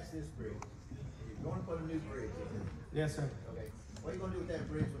 You're gonna patch this bridge. You're going to put a new bridge in. Yes, sir. Okay. What are you gonna do with that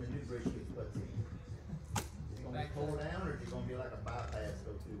bridge when the new bridge gets put in? Is it gonna be pulled down, or is it gonna be like a bypass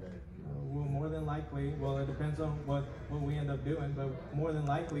go through there? Well, more than likely, well, it depends on what we end up doing, but more than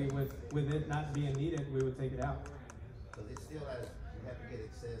likely, with it not being needed, we would take it out. Because it still has, you have to get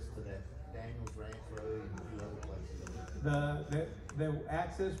access to that Daniels Ranch Road and a few other places. The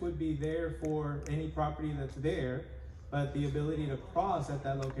access would be there for any property that's there, but the ability to cross at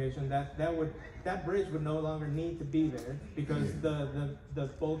that location, that bridge would no longer need to be there because the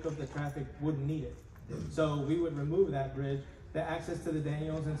bulk of the traffic wouldn't need it. So we would remove that bridge. The access to the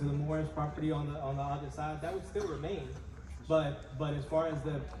Daniels and to the Morris property on the other side, that would still remain. But as far as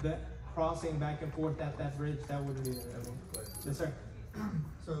the crossing back and forth at that bridge, that wouldn't be there. Yes, sir.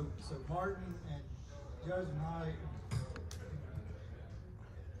 So Martin and Judge and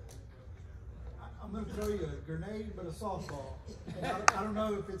I'm I'm gonna throw you a grenade, but a softball. And I don't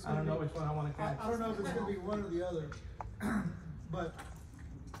know if it's gonna I don't know which one I wanna catch. I don't know if it's gonna be one or the other. But,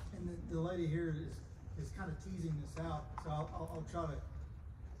 and the lady here is kind of teasing this out, so I'll try to,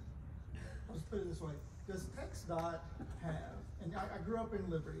 I'll just put it this way. Does TxDOT have, and I grew up in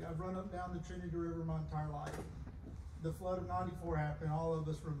Liberty, I've run up down the Trinity River my entire life. The flood of '94 happened, all of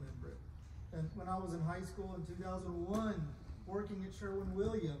us remember it. And when I was in high school in 2001, working at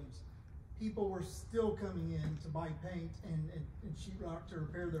Sherwin-Williams, people were still coming in to buy paint and sheetrock to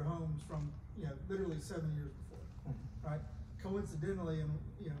repair their homes from, literally 7 years before, right? Coincidentally, and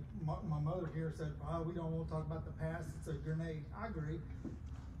my mother here said, "Oh, we don't want to talk about the past, it's a grenade." I agree.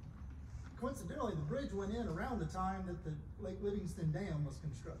 Coincidentally, the bridge went in around the time that the Lake Livingston Dam was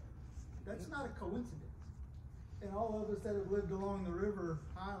constructed. That's not a coincidence. And all of us that have lived along the river,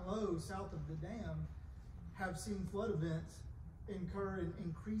 high and low, south of the dam, have seen flood events incur in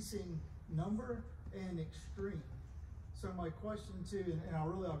increasing number and extreme. So my question too, and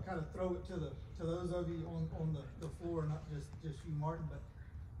I'll kind of throw it to those of you on the floor, not just you, Martin, but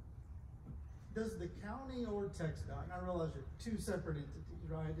does the county or TxDOT, and I realize you're two separate entities,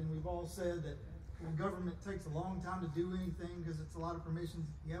 right? And we've all said that government takes a long time to do anything because it's a lot of permissions.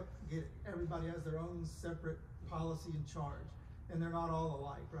 Yep, get it. Everybody has their own separate policy and charge, and they're not all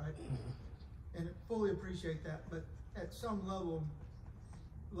alike, right? And I fully appreciate that, but at some level,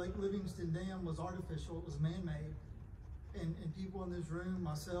 Lake Livingston Dam was artificial, it was man-made, and people in this room,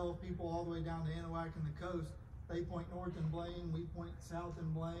 myself, people all the way down to Anahuac and the coast, they point north and blame, we point south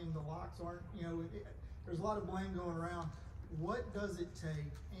and blame, the locks aren't, there's a lot of blame going around. What does it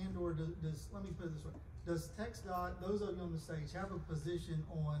take, and or does, let me put it this way, does TxDOT, those of you on the stage, have a position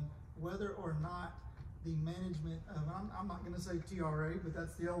on whether or not the management of, I'm not gonna say TRA, but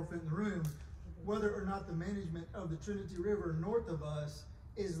that's the elephant in the room, whether or not the management of the Trinity River north of us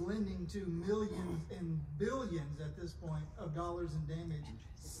is lending to millions and billions at this point of dollars in damage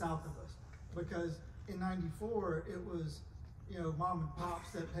south of us. Because in '94, it was, mom and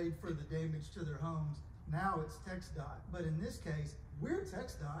pops that paid for the damage to their homes. Now it's TxDOT. But in this case, we're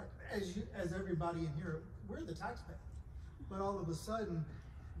TxDOT, as everybody in here, we're the taxpayer. But all of a sudden,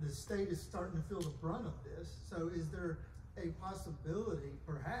 the state is starting to feel the brunt of this. So is there a possibility,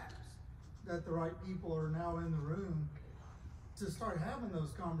 perhaps, that the right people are now in the room to start having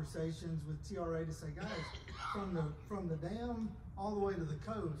those conversations with TRA to say, guys, from the dam all the way to the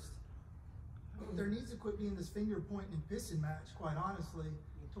coast, there needs to quit being this finger pointing and pissing match, quite honestly,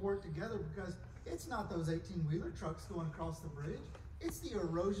 to work together, because it's not those 18-wheeler trucks going across the bridge. It's the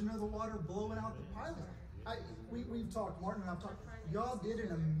erosion of the water blowing out the pilot. We've talked, Martin and I've talked, y'all did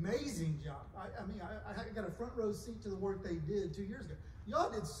an amazing job. I got a front row seat to the work they did 2 years ago.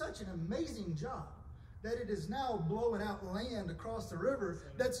 Y'all did such an amazing job that it is now blowing out land across the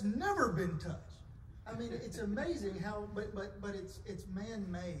river that's never been touched. I mean, it's amazing how, but it's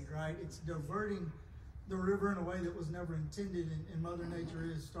man-made, right? It's diverting the river in a way that was never intended, and Mother Nature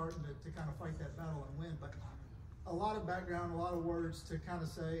is starting to kind of fight that battle and win. But a lot of background, a lot of words to kind of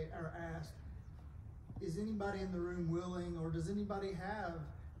say or ask, is anybody in the room willing, or does anybody have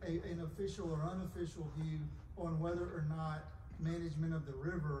an official or unofficial view on whether or not management of the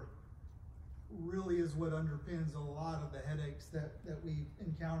river really is what underpins a lot of the headaches that we've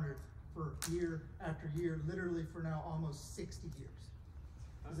encountered for year after year, literally for now almost 60 years.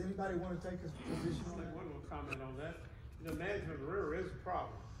 Does anybody want to take a position on that? One little comment on that. The management of the river is a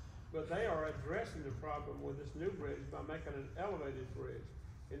problem, but they are addressing the problem with this new bridge by making an elevated bridge,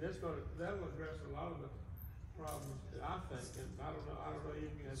 and that'll address a lot of the problems that I think. And I don't know.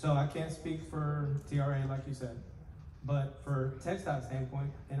 You can. So I can't speak for TRA like you said. But for TxDOT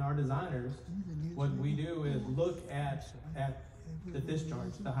standpoint and our designers, what we do is look at the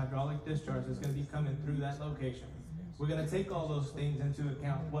discharge, the hydraulic discharge that's going to be coming through that location. We're going to take all those things into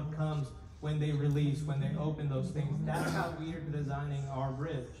account, what comes when they release, when they open those things. That's how we are designing our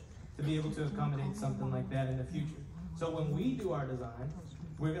bridge, to be able to accommodate something like that in the future. So when we do our design,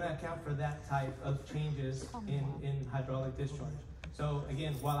 we're going to account for that type of changes in hydraulic discharge. So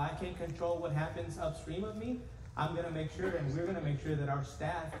again, while I can't control what happens upstream of me, I'm going to make sure, and we're going to make sure that our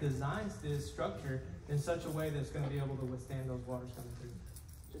staff designs this structure in such a way that's going to be able to withstand those waters coming through.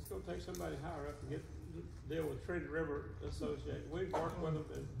 Just go take somebody higher up and deal with Trinity River Association. We've worked with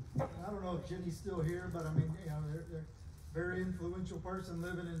them. I don't know if Jenny's still here, but I mean, they're very influential person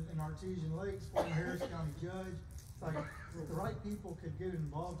living in Artesian Lakes, former Harris County judge. It's like the right people could get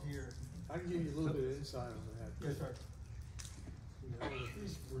involved here. I can give you a little bit of insight on that. Yes, sir.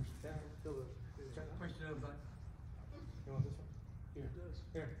 Question of You want this one?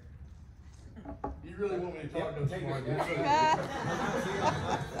 Here. You really want me to talk to Take Mark? it.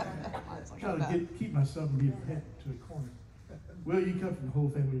 it's like, trying to keep myself from being head to a corner. Well, you come from the whole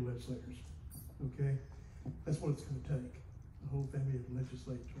family of legislators, okay? That's what it's going to take, the whole family of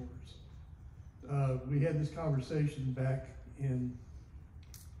legislators. We had this conversation back in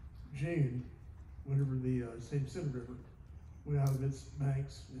June, whenever the Trinity River went out of its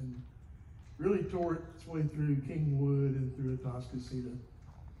banks and really tore its way through Kingwood and through Atascocita.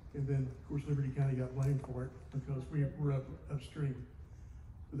 And then, of course, Liberty County got blamed for it because we were upstream.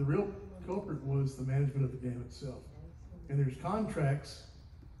 But the real culprit was the management of the dam itself. And there's contracts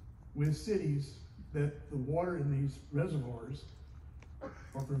with cities that the water in these reservoirs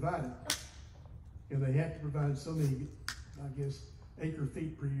are provided. And they have to provide so many, I guess, acre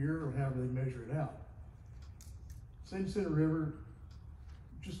feet per year or however they measure it out. Trinity River,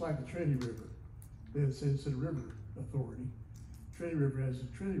 just like the Trinity River, they have Trinity River Authority. Trinity River has the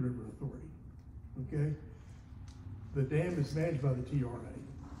Trinity River Authority, okay? The dam is managed by the TRA.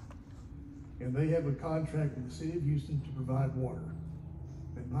 And they have a contract with the city of Houston to provide water.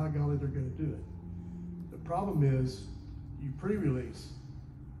 And by golly, they're gonna do it. The problem is, you pre-release.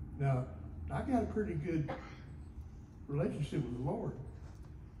 Now, I got a pretty good relationship with the Lord.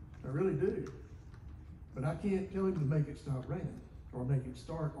 I really do. But I can't tell him to make it stop raining, or make it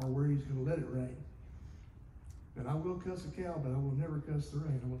start, or where he's gonna let it rain. And I will cuss a cow, but I will never cuss the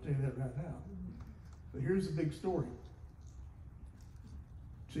rain. I'm gonna tell you that right now. But here's the big story.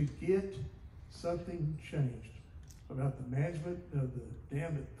 To get something changed about the management of the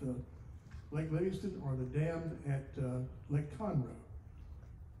dam at Lake Livingston or the dam at Lake Conroe.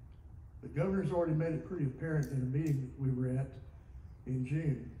 The governor's already made it pretty apparent in a meeting that we were at in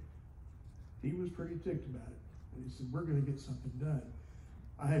June. He was pretty ticked about it. And he said, we're gonna get something done.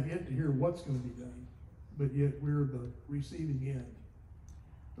 I have yet to hear what's gonna be done, but yet we're the receiving end,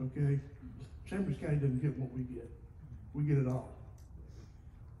 okay? Chambers County doesn't get what we get. We get it all,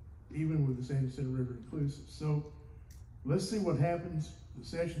 even with the Trinity River inclusive. So let's see what happens. The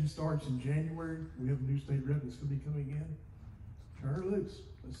session starts in January. We have a new state rep that's gonna be coming in. Turn her loose.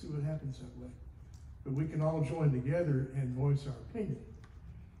 Let's see what happens that way. But we can all join together and voice our opinion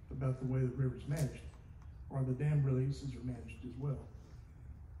about the way the river's managed, or the dam releases are managed as well.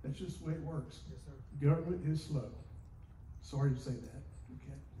 That's just the way it works. Yes, sir. Government is slow. Sorry to say that,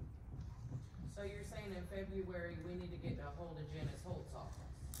 okay? So you're saying in February, we need to get a hold of Janice Holt's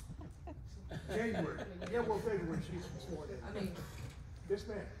office? January. Yeah, well, February, she's sworn in. I mean, yes,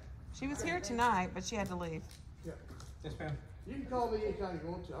 ma'am. She was here tonight, but she had to leave. Yeah. Yes, ma'am. You can call me anytime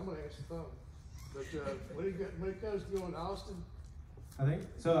you want to. I'm gonna answer the phone. But when it comes to going to Austin, I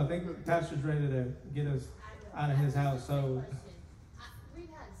think Pastor's ready to get us out of his house. So We've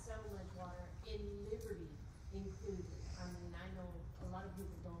had so much water in Liberty included. I mean, I know a lot of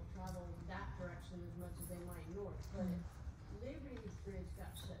people don't travel that direction as much as they might north, but Liberty's bridge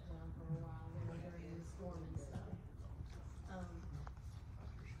got shut down for a while during the storm and stuff.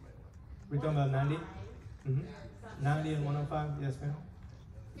 we're talking about 90? 90 and 105? Yes, ma'am.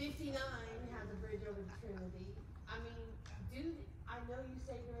 59 has a bridge over to Trinity. I mean, I know you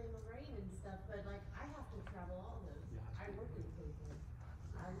say during the rain and stuff, but like, I have to travel all those. I work in Cleveland.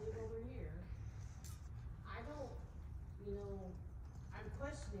 I live over here. I don't, I'm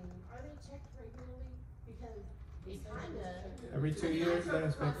questioning, are they checked regularly? Because it kinda. Every 2 years, they're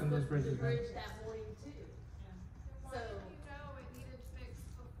inspecting those bridges. The bridge that morning too. So. it needed fixed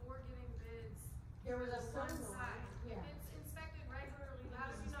before getting bids. There was a one sunrise, side. yeah. It's inspected regularly.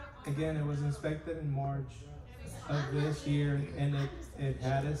 How does it not? Again, it was inspected in March of this year, and it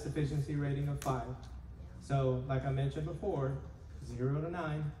had a sufficiency rating of 5. So, like I mentioned before, 0 to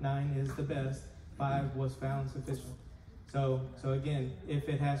 9, 9 is the best, 5 was found sufficient. So again, if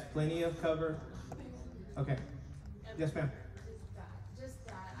it has plenty of cover, okay. Yes, ma'am. Just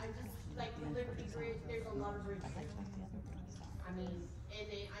that. I just, like the Liberty Bridge, there's a lot of bridges. I mean, and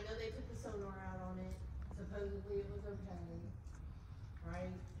I know they took the sonar out on it. Supposedly it was okay,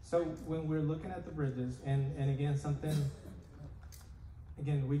 right? So when we're looking at the bridges, and again,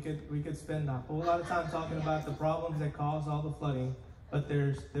 we could spend a whole lot of time talking about the problems that cause all the flooding, but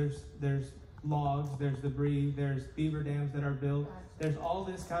there's logs, there's debris, there's beaver dams that are built, there's all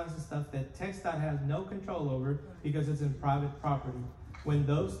this kinds of stuff that TxDOT has no control over because it's in private property. When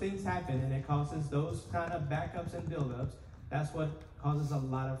those things happen and it causes those kind of backups and buildups, that's what causes a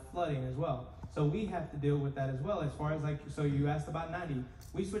lot of flooding as well. So we have to deal with that as well. As far as so you asked about 90.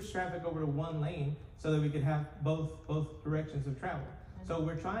 We switched traffic over to 1 lane so that we could have both directions of travel. So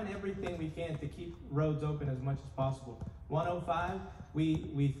we're trying everything we can to keep roads open as much as possible. 105,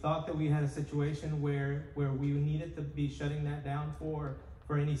 we thought that we had a situation where we needed to be shutting that down for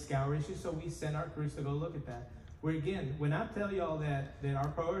any scour issues, so we sent our crews to go look at that. again, when I tell y'all that our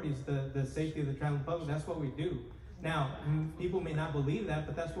priority is the safety of the traveling public, that's what we do. Now, people may not believe that,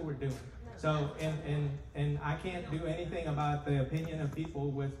 but that's what we're doing. So, and I can't do anything about the opinion of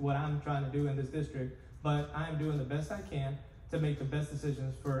people with what I'm trying to do in this district, but I'm doing the best I can to make the best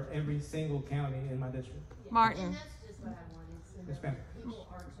decisions for every single county in my district. Martin. And that's just what I wanted, so Yes, that ma'am. people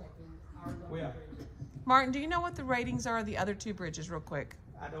are checking our local We are. bridges. Martin, do you know what the ratings are of the other two bridges real quick?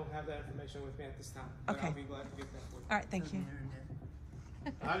 I don't have that information with me at this time, but Okay. I'll be glad to get that for you. All right, thank you.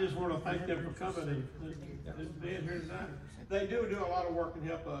 I just want to thank them for coming and being here tonight. They do a lot of work and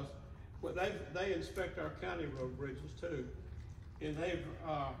help us. But they inspect our county road bridges too. And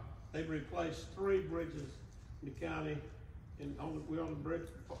they've replaced 3 bridges in the county, and we're on the bridge,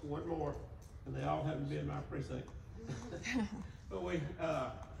 one more, and they all happen to be in my precinct. But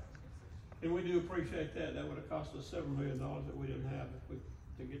and we do appreciate that. That would have cost us $7 million that we didn't have if we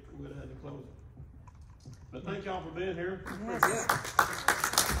would have had to close it. But thank y'all for being here. Yes.